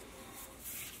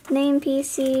name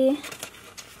PC.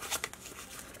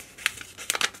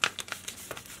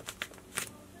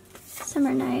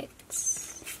 Summer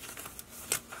Nights.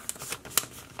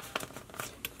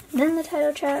 And then the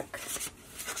title track,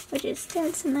 which is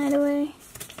Dance the Night Away.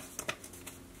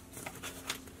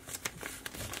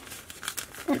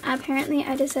 Then apparently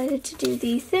I decided to do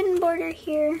the thin border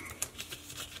here.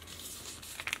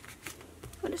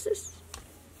 What is this?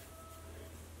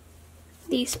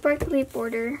 The sparkly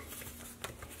border.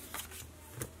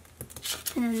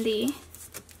 And then the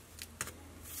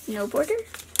no border,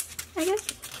 I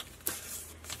guess.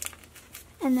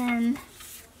 And then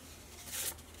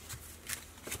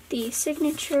the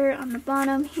signature on the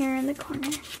bottom here in the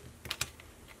corner.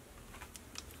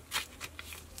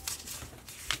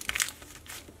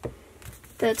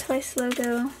 The Twice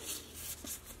logo.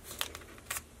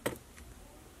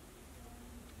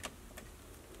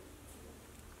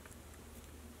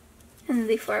 And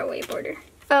the far away border.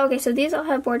 Oh, okay, so these all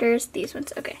have borders. These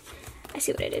ones, okay. I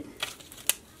see what I did.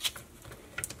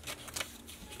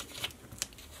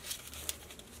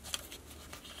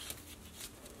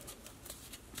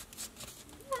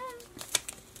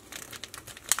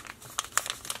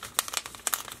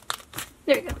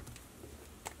 There we go.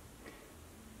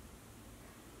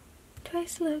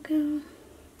 Twice logo,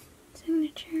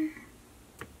 signature,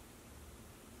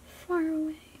 far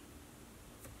away,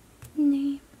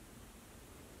 name.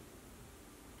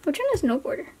 Which one has no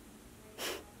border?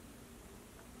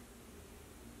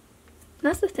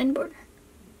 That's the thin border.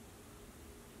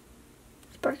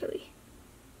 Sparkly.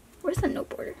 Where's the no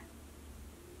border?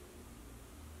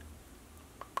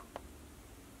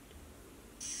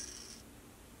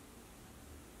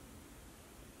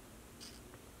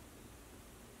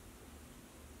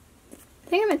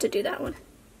 I think I meant to do that one.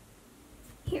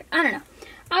 Here, I don't know.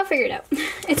 I'll figure it out.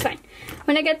 It's fine.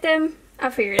 When I get them,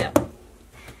 I'll figure it out.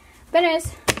 But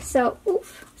anyways, so,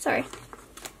 oof, sorry.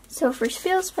 So for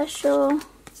Feel Special,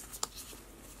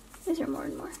 these are more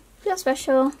and more. Feel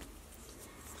Special,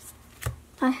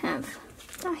 I have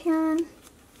Dahyun.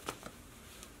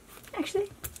 Actually,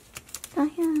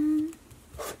 Dahyun.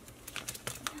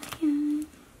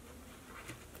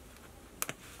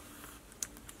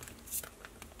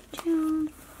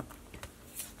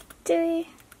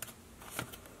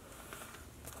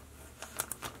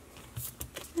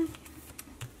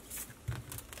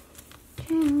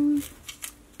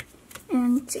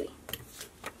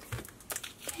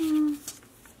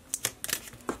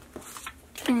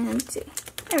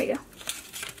 There we go.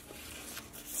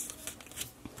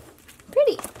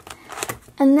 Pretty.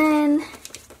 And then,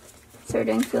 so we're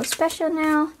doing Feel Special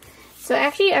now. So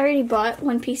actually I already bought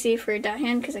one PC for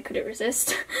Diane because I couldn't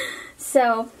resist.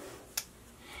 So,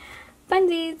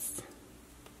 funsies.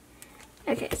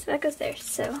 Okay, so that goes there.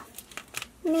 So,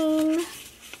 name,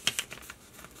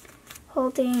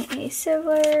 holding a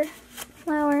silver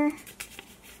flower,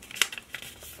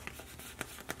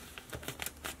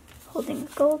 holding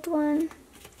a gold one.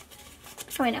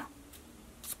 Oh, I know.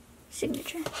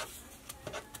 Signature.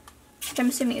 Which I'm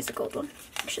assuming is a gold one,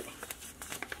 actually.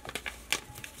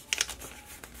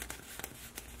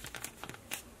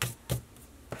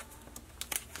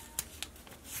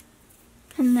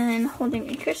 And then holding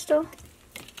a crystal.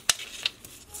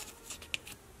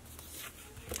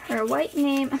 Her white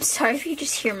name. I'm sorry if you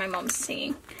just hear my mom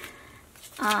singing.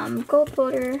 Gold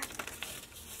border.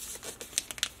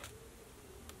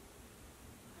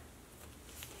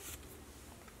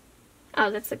 Oh,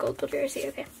 that's the gold border, I see,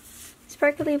 okay.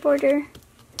 Sparkly border.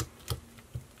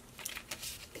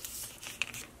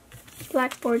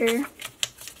 Black border.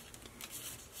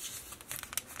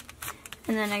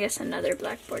 And then I guess another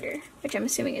black border, which I'm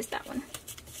assuming is that one.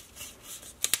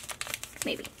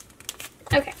 Maybe.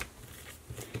 Okay.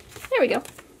 There we go.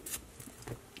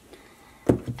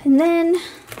 And then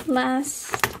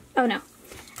last, oh no.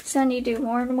 So I need to do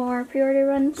more and more pre-order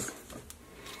runs.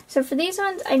 So for these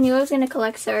ones, I knew I was going to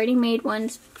collect, so I already made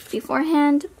ones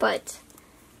beforehand, but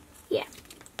yeah.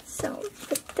 So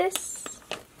put this.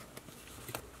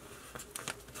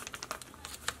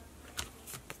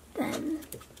 Then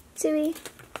Zooey.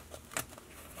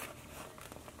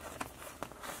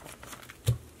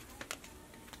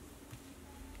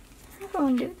 I'm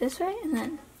going to do it this way, and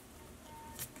then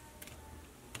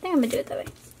I think I'm going to do it that way.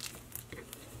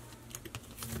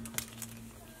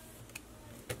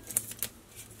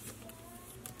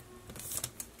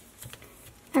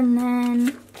 And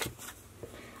then,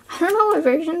 I don't know what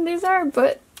version these are,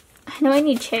 but I know I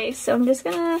need Chase, so I'm just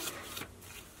gonna, I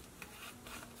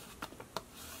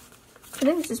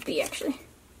think this is B actually.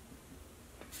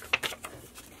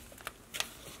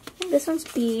 I think this one's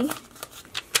B,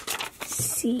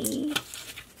 C,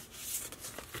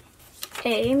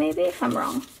 A maybe, if I'm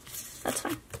wrong. That's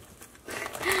fine.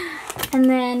 And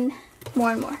then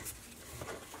more and more.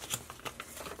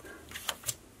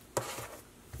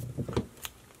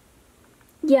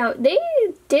 Yeah, they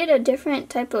did a different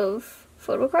type of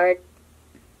photocard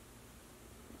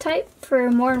type for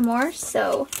more and more,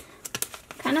 so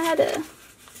kind of had to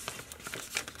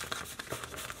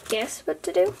guess what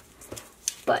to do.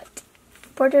 But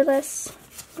borderless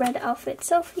red outfit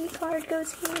selfie card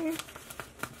goes here.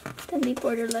 Then the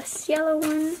borderless yellow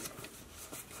one.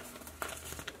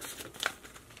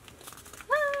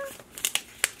 Ah.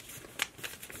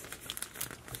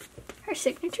 Her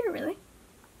signature, really?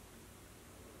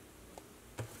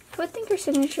 I would think her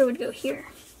signature would go here.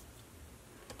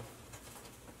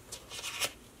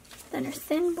 Then her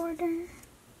thin border.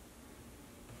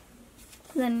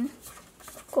 Then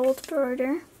gold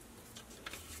border.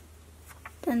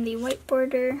 Then the white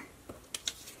border.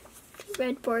 The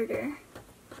red border.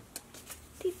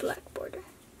 The black border.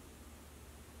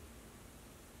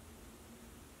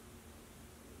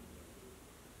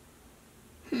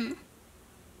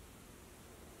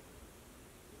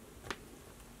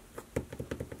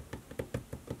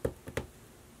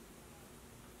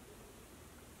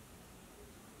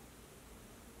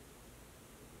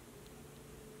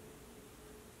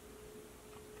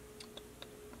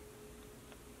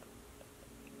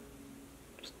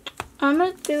 I'm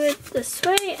gonna do it this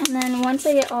way, and then once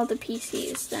I get all the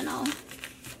PCs, then I'll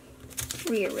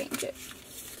rearrange it.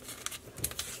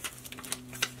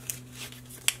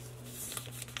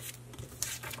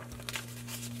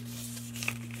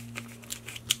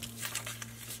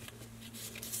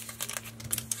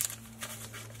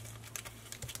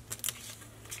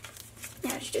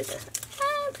 Yeah, I should do it this way.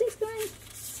 Ah, please go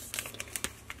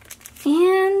in.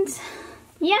 And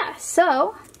yeah,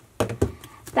 so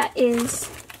that is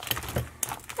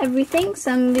everything.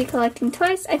 So I'm going to be collecting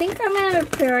twice. I think I'm going to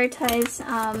prioritize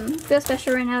Feel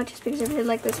Special right now just because I really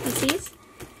like those PCs.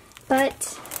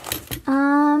 But,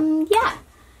 yeah.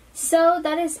 So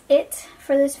that is it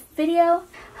for this video.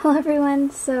 Hello everyone,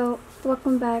 so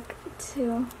welcome back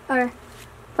to, hello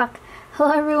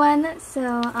everyone.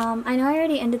 So, I know I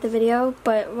already ended the video,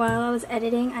 but while I was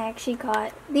editing, I actually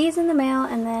got these in the mail,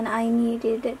 and then I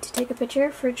needed to take a picture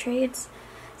for trades.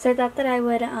 So I thought that I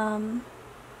would,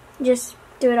 just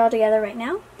do it all together right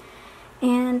now.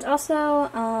 And also,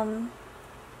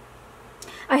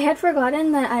 I had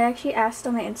forgotten that I actually asked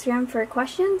on my Instagram for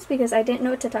questions because I didn't know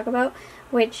what to talk about,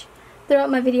 which throughout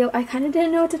my video, I kind of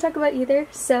didn't know what to talk about either,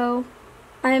 so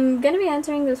I'm going to be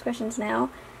answering those questions now,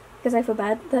 because I feel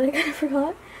bad that I kind of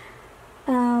forgot.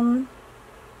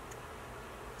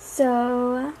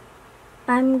 So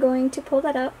I'm going to pull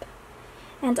that up,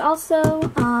 and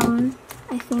also,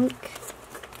 I think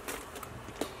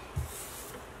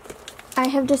I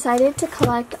have decided to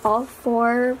collect all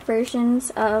 4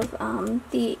 versions of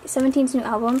the 17's new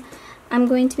album. I'm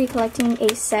going to be collecting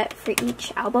a set for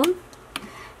each album,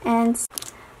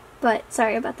 but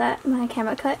sorry about that, my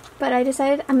camera cut, but I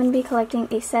decided I'm going to be collecting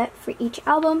a set for each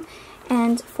album,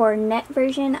 and for net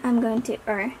version, I'm going to,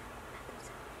 for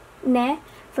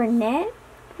net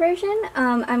version,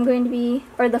 I'm going to be,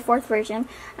 or the 4th version,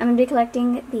 I'm going to be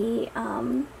collecting the,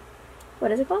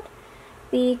 what is it called?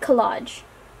 The collage.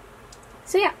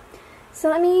 So yeah, so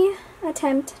let me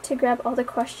attempt to grab all the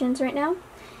questions right now,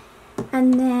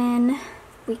 and then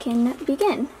we can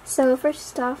begin. So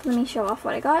first off, let me show off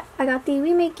what I got. I got the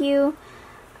We Make You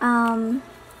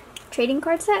trading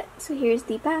card set, so here's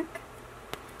the back,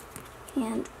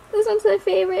 and this one's my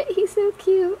favorite, he's so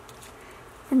cute.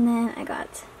 And then I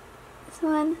got this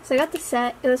one. So I got the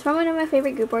set. It was from one of my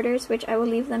favorite group orders, which I will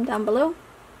leave them down below.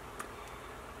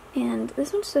 And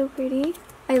this one's so pretty.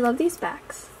 I love these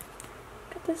backs.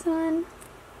 Got this one.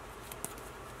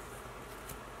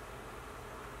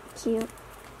 Cute.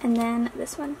 And then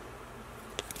this one.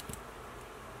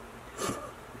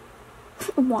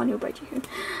 Wanu by Jihoon.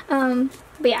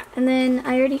 But yeah, and then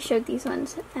I already showed these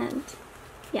ones, and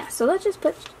yeah, so let's just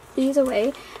put these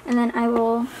away, and then I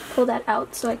will pull that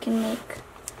out so I can make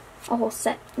a whole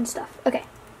set and stuff. Okay,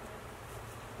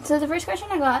 so the first question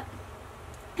I got,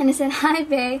 and it said, "Hi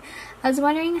Bae, I was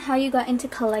wondering how you got into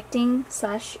collecting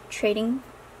slash trading,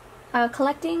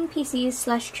 collecting PCs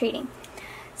slash trading."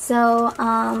 So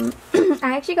I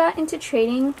actually got into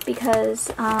trading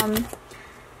because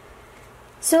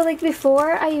so like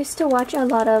before, I used to watch a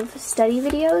lot of study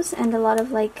videos and a lot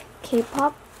of like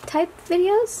K-pop type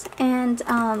videos, and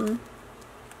I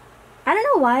don't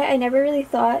know why I never really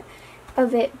thought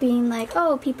of it being like,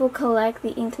 oh, people collect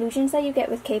the inclusions that you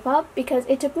get with K-pop, because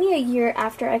it took me a year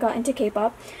after I got into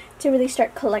K-pop to really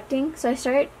start collecting. So I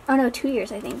started, oh no, 2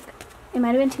 years, I think. It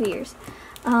might have been 2 years.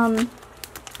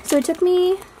 So it took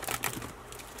me,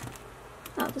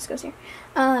 oh, this goes here.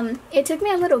 It took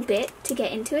me a little bit to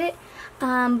get into it,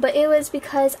 but it was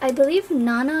because I believe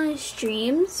Nana's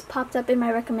Dreams popped up in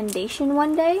my recommendation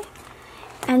one day,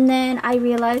 and then I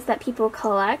realized that people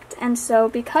collect, and so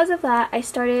because of that, I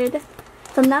started,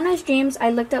 from Nana's Dreams, I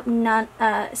looked up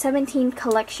 17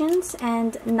 collections,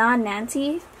 and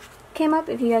Nancy came up,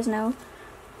 if you guys know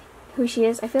who she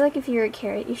is. I feel like if you're a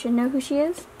carrot, you should know who she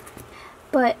is,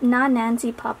 but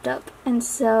Nancy popped up, and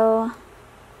so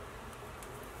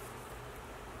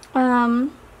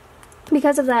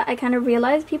because of that, I kind of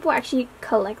realized people actually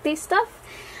collect these stuff,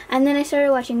 and then I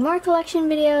started watching more collection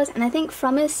videos, and I think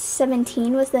From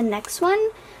 17 was the next one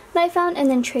that I found, and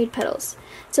then Trade Pedals.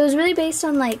 So it was really based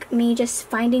on like me just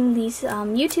finding these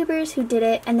YouTubers who did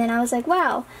it, and then I was like,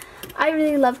 wow, I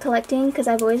really love collecting, because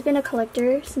I've always been a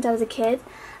collector since I was a kid.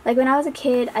 Like when I was a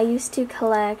kid, I used to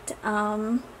collect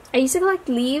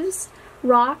leaves,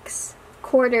 rocks,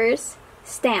 quarters,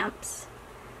 stamps,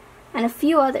 and a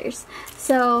few others.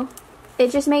 So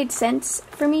it just made sense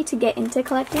for me to get into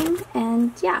collecting,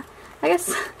 and yeah, I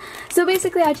guess. So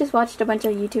basically I just watched a bunch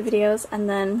of YouTube videos, and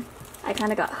then I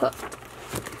kind of got hooked.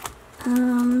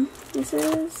 This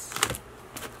is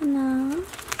no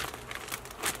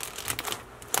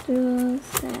dual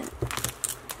set,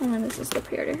 and then this is the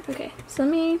pre-order. Okay, so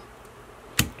let me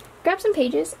grab some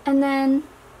pages, and then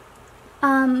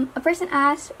a person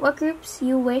asked what groups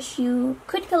you wish you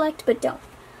could collect but don't.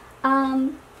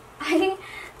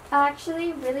 I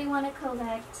actually really want to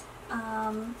collect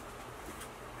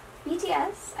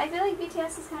BTS. I feel like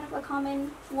BTS is kind of a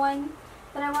common one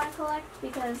that I want to collect,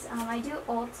 because I do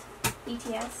alt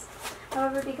BTS.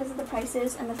 However, because of the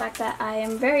prices and the fact that I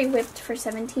am very whipped for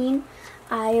 17,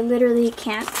 I literally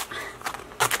can't.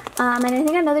 And I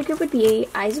think another group would be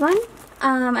IZ*ONE.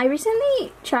 I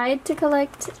recently tried to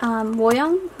collect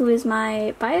Woyoung, who is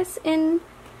my bias in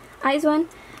IZ*ONE,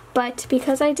 but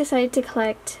because I decided to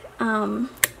collect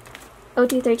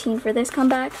OT13 for this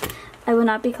comeback, I will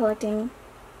not be collecting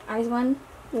IZ*ONE,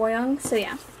 Woyoung, so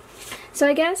yeah. So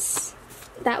I guess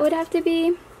that would have to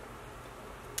be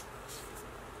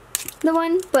the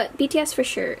one, but BTS for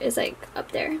sure is like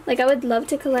up there. Like I would love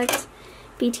to collect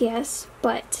BTS,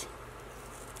 but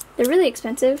they're really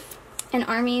expensive, and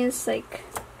ARMY's like,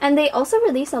 and they also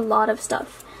release a lot of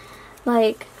stuff.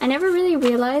 Like I never really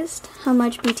realized how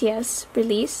much BTS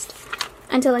released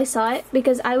until I saw it,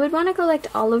 because I would want to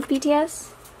collect all of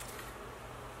BTS,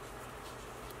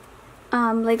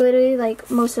 like literally like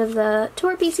most of the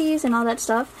tour PCs and all that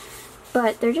stuff,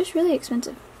 but they're just really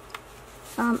expensive.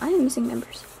 I am missing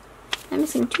members. I'm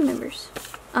missing 2 members.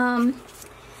 And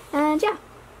yeah.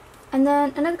 And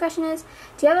then another question is,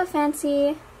 do you have a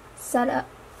fancy setup,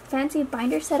 fancy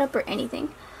binder setup or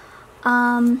anything?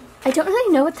 I don't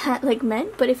really know what that like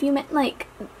meant, but if you meant like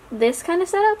this kind of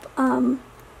setup,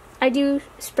 I do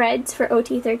spreads for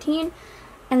OT13,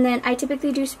 and then I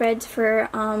typically do spreads for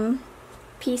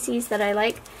PCs that I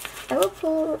like. I will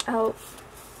pull out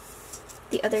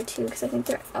the other 2 because I think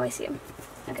they're, oh, I see them.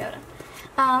 Okay, hold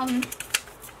on.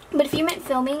 But if you meant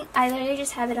filming, I literally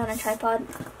just have it on a tripod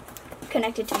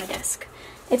connected to my desk.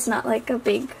 It's not like a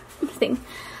big thing.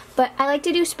 But I like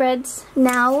to do spreads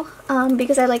now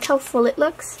because I like how full it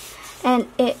looks, and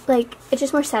it's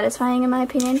just more satisfying in my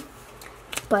opinion.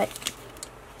 But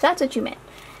if that's what you meant.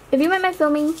 If you meant my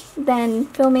filming, then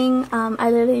filming, I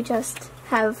literally just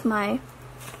have my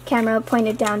camera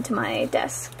pointed down to my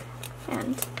desk,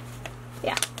 and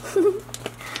yeah.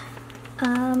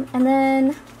 And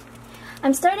then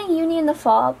I'm starting uni in the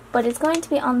fall, but it's going to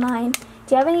be online.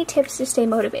 Do you have any tips to stay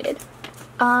motivated?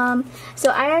 So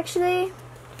I actually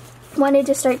wanted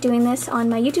to start doing this on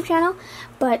my YouTube channel,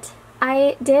 but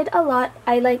I did a lot.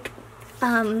 I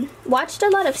watched a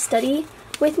lot of study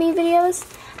with me videos,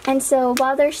 and so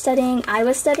while they're studying, I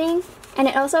was studying, and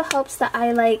it also helps that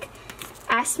I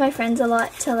asked my friends a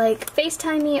lot to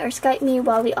FaceTime me or Skype me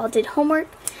while we all did homework,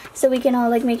 so we can all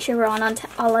make sure we're all on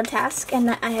task, and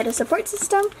that I had a support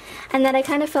system, and that I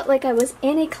kind of felt like I was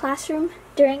in a classroom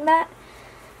during that.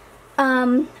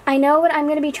 I know what I'm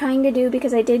going to be trying to do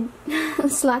because I did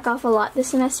slack off a lot this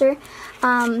semester.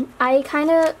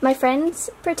 My friends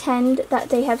pretend that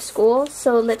they have school,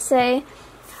 so let's say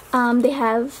they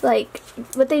have,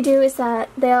 what they do is that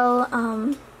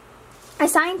they'll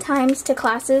assign times to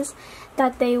classes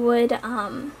that they would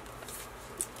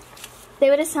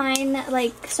assign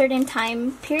certain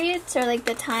time periods, or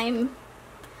the time,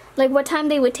 what time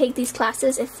they would take these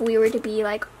classes if we were to be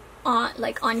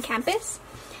on campus.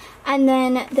 And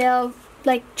then they'll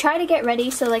try to get ready,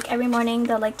 so every morning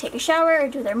they'll take a shower or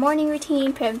do their morning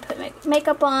routine, put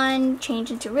makeup on,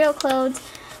 change into real clothes,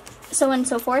 so on and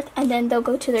so forth, and then they'll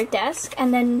go to their desk,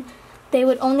 and then they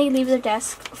would only leave their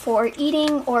desk for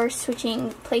eating or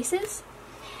switching places.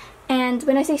 And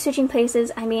when I say switching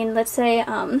places, I mean, let's say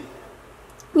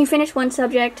you finish one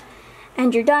subject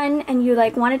and you're done and you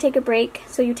want to take a break,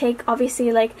 so you take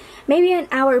obviously maybe an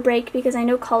hour break, because I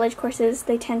know college courses,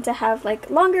 they tend to have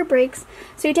longer breaks,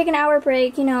 so you take an hour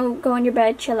break, you know, go on your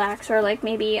bed, chillax, or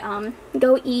maybe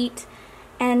go eat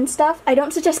and stuff. I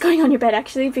don't suggest going on your bed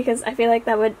actually, because I feel like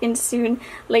that would ensue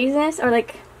laziness, or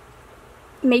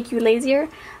make you lazier,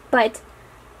 but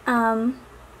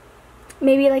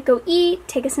maybe go eat,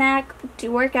 take a snack,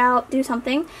 do workout, do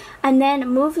something, and then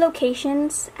move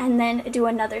locations, and then do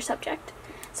another subject.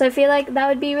 So I feel like that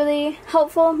would be really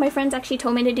helpful. My friends actually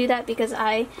told me to do that because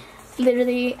I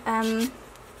literally am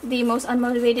the most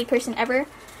unmotivated person ever.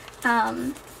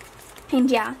 And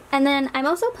yeah, and then I'm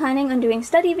also planning on doing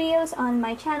study videos on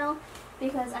my channel,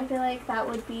 because I feel like that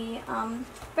would be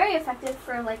very effective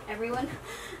for everyone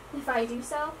if I do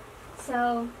so.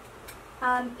 So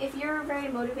if you're very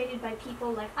motivated by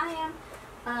people like I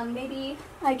am, maybe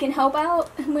I can help out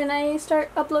when I start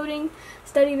uploading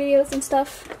study videos and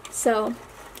stuff. So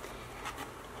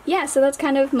yeah, so that's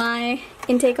kind of my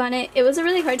intake on it. It was a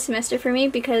really hard semester for me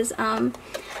because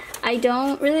I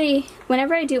don't really,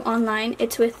 whenever I do online,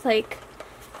 it's with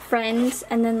friends,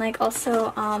 and then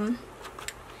also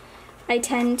I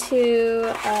tend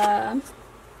to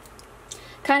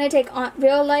kind of take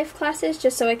real life classes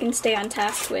just so I can stay on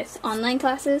task with online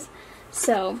classes.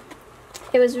 So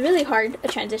it was really hard, a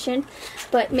transition,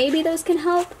 but maybe those can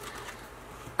help.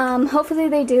 Hopefully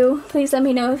they do. Please let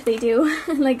me know if they do.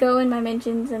 Go in my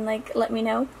mentions and let me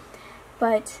know.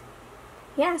 But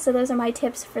yeah, so those are my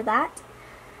tips for that.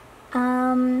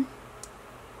 I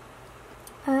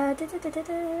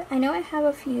know I have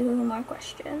a few more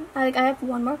questions. I have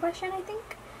one more question, I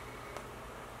think.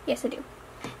 Yes, I do.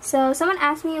 So someone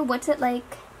asked me, what's it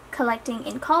like collecting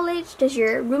in college? Does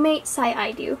your roommate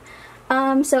side-eye you?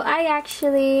 So I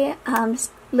actually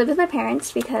live with my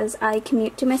parents because I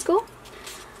commute to my school.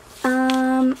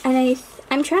 And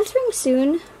I'm transferring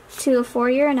soon to a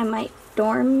 4-year, and I might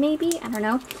dorm maybe, I don't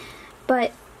know.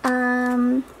 But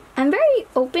I'm very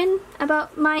open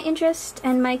about my interest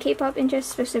and my K-pop interest,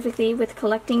 specifically with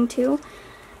collecting too.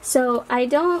 So I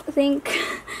don't think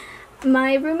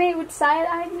my roommate would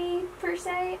side-eye me per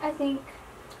se.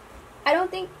 I don't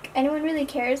think anyone really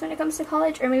cares when it comes to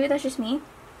college, or maybe that's just me.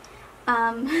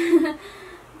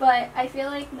 But I feel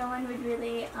like no one would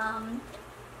really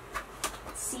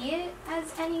see it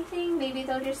as anything. Maybe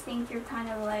they'll just think you're kind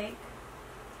of like,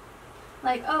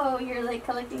 oh, you're like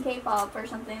collecting K-pop or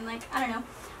something. Like, I don't know.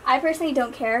 I personally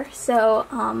don't care, so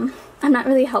I'm not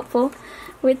really helpful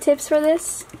with tips for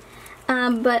this.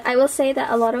 But I will say that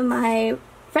a lot of my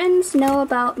friends know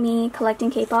about me collecting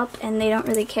K-pop and they don't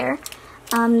really care.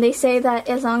 They say that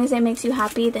as long as it makes you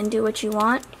happy, then do what you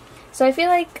want. So I feel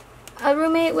like a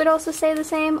roommate would also say the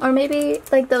same, or maybe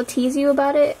like they'll tease you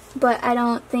about it, but I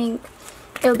don't think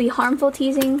it'll be harmful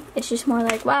teasing. It's just more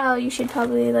like, wow, you should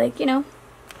probably, like, you know,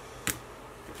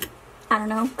 I don't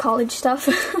know, college stuff.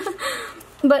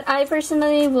 But I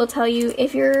personally will tell you,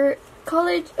 if your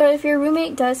college or if your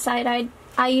roommate does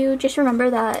side-eye you, just remember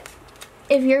that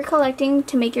if you're collecting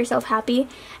to make yourself happy,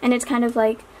 and it's kind of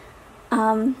like,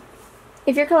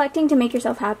 if you're collecting to make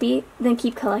yourself happy, then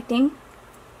keep collecting.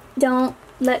 Don't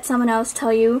let someone else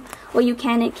tell you what you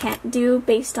can and can't do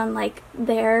based on like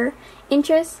their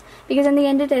interests, because in the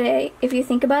end of the day, if you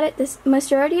think about it, this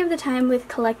majority of the time with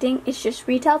collecting, it's just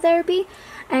retail therapy,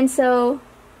 and so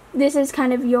this is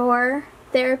kind of your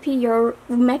therapy, your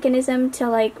mechanism to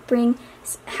like bring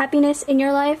happiness in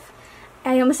your life.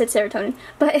 I almost said serotonin,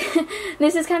 but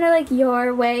this is kind of like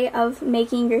your way of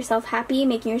making yourself happy,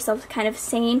 making yourself kind of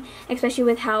sane, especially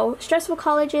with how stressful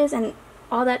college is and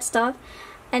all that stuff.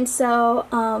 And so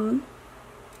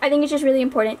I think it's just really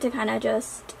important to kind of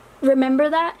just remember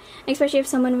that, especially if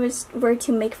someone were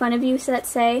to make fun of you, so let's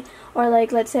say, or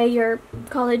like let's say your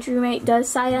college roommate does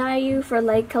side-eye you for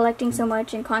like collecting so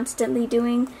much and constantly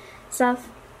doing stuff.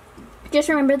 Just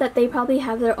remember that they probably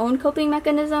have their own coping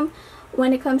mechanism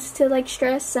when it comes to like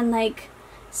stress, and like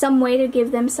some way to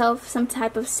give themselves some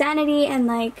type of sanity and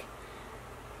like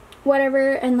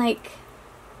whatever, and like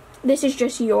this is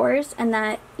just yours, and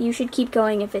that you should keep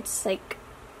going if it's like,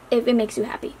 if it makes you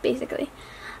happy, basically.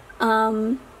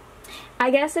 I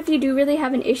guess if you do really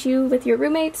have an issue with your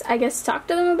roommates, I guess talk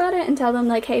to them about it and tell them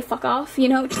like, hey, fuck off, you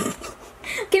know.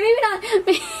 Okay, maybe not.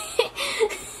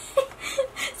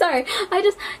 Sorry,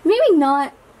 maybe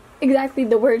not exactly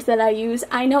the words that I use.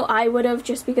 I know I would have,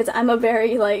 just because I'm a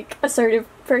very like assertive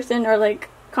person or like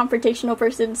confrontational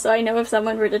person, so I know if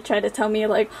someone were to try to tell me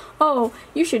like, oh,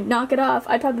 you should knock it off,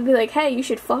 I'd probably be like, hey, you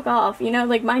should fuck off, you know,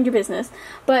 like mind your business.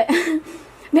 But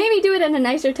maybe do it in a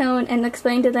nicer tone and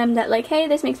explain to them that like, hey,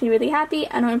 this makes me really happy,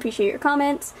 I don't appreciate your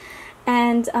comments,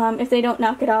 and if they don't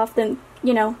knock it off, then,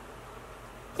 you know,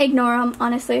 ignore them,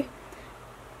 honestly.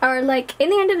 Or like, in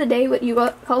the end of the day, what you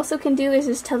also can do is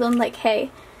just tell them like,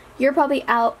 hey, you're probably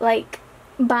out like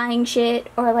buying shit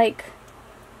or like,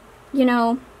 you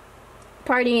know,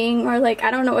 partying, or like,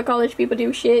 I don't know what college people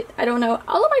do, shit, I don't know.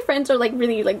 All of my friends are like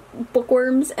really like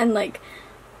bookworms and like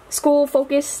school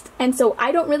focused, and so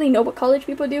I don't really know what college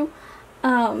people do.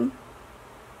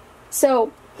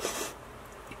 So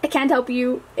I can't help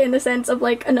you in the sense of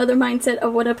like another mindset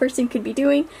of what a person could be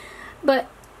doing. But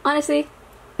honestly,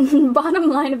 bottom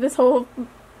line of this whole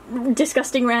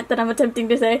disgusting rant that I'm attempting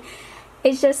to say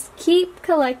is just keep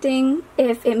collecting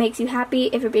if it makes you happy,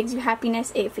 if it brings you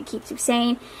happiness, if it keeps you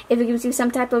sane, if it gives you some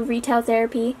type of retail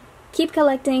therapy. Keep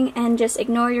collecting and just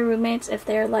ignore your roommates if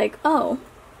they're like, oh,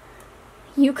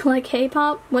 you collect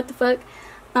K-pop? What the fuck?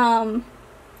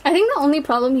 I think the only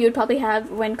problem you would probably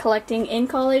have when collecting in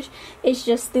college is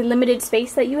just the limited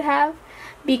space that you have,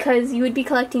 because you would be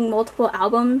collecting multiple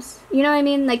albums, you know what I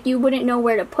mean? Like, you wouldn't know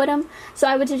where to put them. So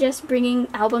I would suggest bringing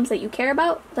albums that you care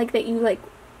about, like that you like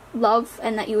love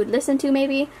and that you would listen to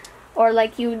maybe, or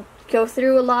like you would go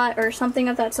through a lot or something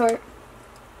of that sort.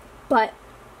 But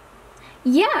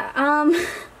yeah, I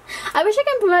wish I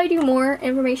could provide you more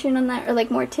information on that, or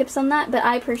like more tips on that, but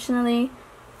I personally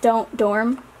don't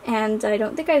dorm, and I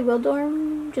don't think I will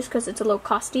dorm just because it's a little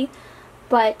costly.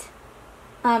 But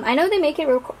I know they make it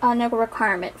a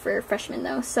requirement for freshmen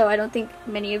though, so I don't think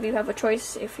many of you have a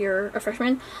choice if you're a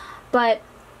freshman. But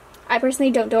I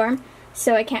personally don't dorm,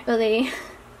 so I can't really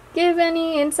give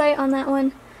any insight on that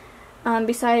one.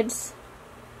 Besides,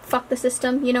 fuck the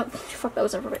system, you know. Fuck, that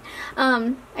was inappropriate.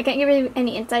 I can't give you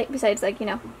any insight besides, like, you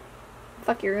know,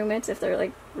 fuck your roommates if they're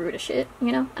like rude as shit,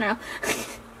 you know. I don't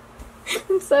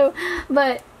know. So,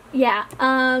 but yeah,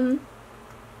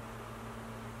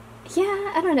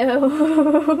 yeah, I don't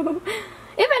know.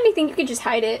 If anything, you could just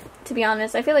hide it, to be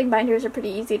honest. I feel like binders are pretty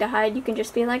easy to hide. You can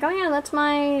just be like, oh yeah, that's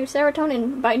my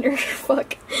serotonin binder.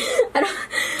 Fuck.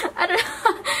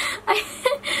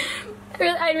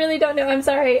 I really don't know. I'm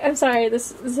sorry.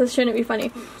 This shouldn't be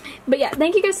funny. But yeah,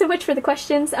 thank you guys so much for the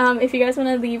questions. If you guys want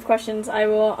to leave questions, I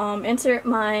will insert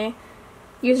my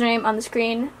username on the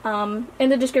screen in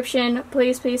the description.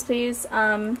 Please, please, please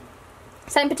sign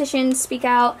petitions, speak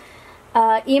out,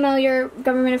 email your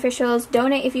government officials,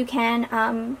 donate if you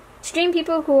can. extreme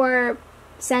people who are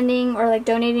sending or like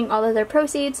donating all of their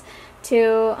proceeds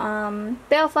to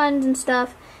bail funds and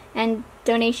stuff, and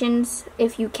donations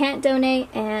if you can't donate.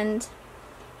 And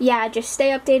yeah, just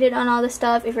stay updated on all this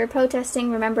stuff. If you're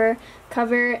protesting, remember,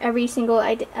 cover every single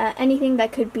anything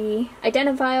that could be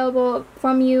identifiable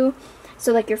from you.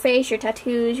 So like your face, your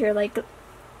tattoos, your like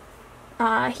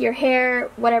your hair,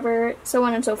 whatever, so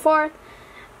on and so forth.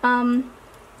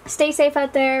 Stay safe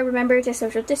out there. Remember to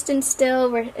social distance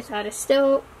still.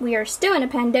 We are still in a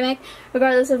pandemic,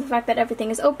 regardless of the fact that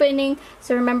everything is opening.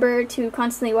 So remember to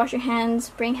constantly wash your hands,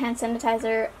 bring hand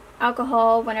sanitizer,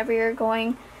 alcohol whenever you're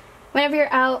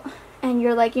out and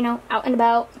you're like, you know, out and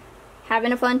about,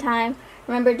 having a fun time.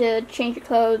 Remember to change your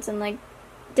clothes and like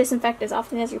disinfect as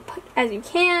often as you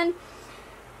can.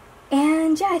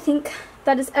 And yeah, I think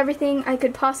that is everything I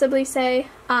could possibly say.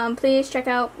 Please check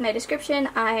out my description.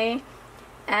 I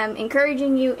am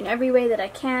encouraging you in every way that I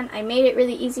can. I made it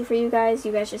really easy for you guys.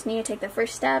 You guys just need to take the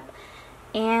first step.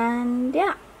 And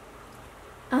yeah.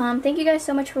 Thank you guys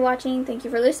so much for watching. Thank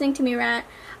you for listening to me rant.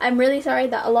 I'm really sorry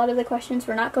that a lot of the questions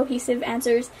were not cohesive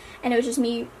answers, and it was just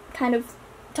me kind of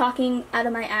talking out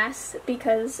of my ass,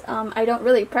 because I don't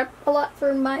really prep a lot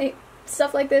for my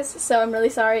stuff like this, so I'm really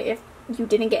sorry if you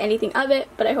didn't get anything of it,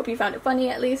 but I hope you found it funny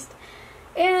at least.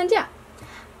 And yeah,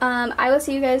 I will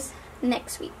see you guys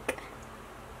next week.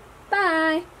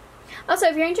 Bye! Also,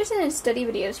 if you're interested in study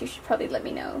videos, you should probably let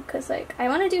me know, because like I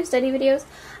want to do study videos.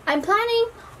 I'm planning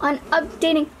on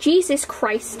updating— Jesus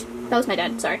Christ, that was my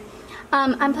dad, sorry.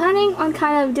 I'm planning on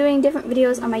kind of doing different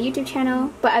videos on my YouTube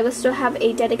channel, but I will still have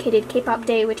a dedicated K-pop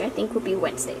day, which I think will be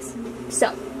Wednesdays.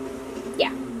 So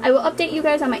yeah, I will update you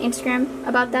guys on my Instagram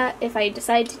about that if I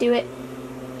decide to do it.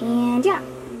 And yeah,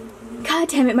 god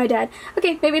damn it, my dad.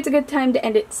 Okay, maybe it's a good time to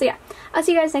end it. So yeah, I'll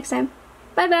see you guys next time.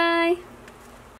 Bye bye.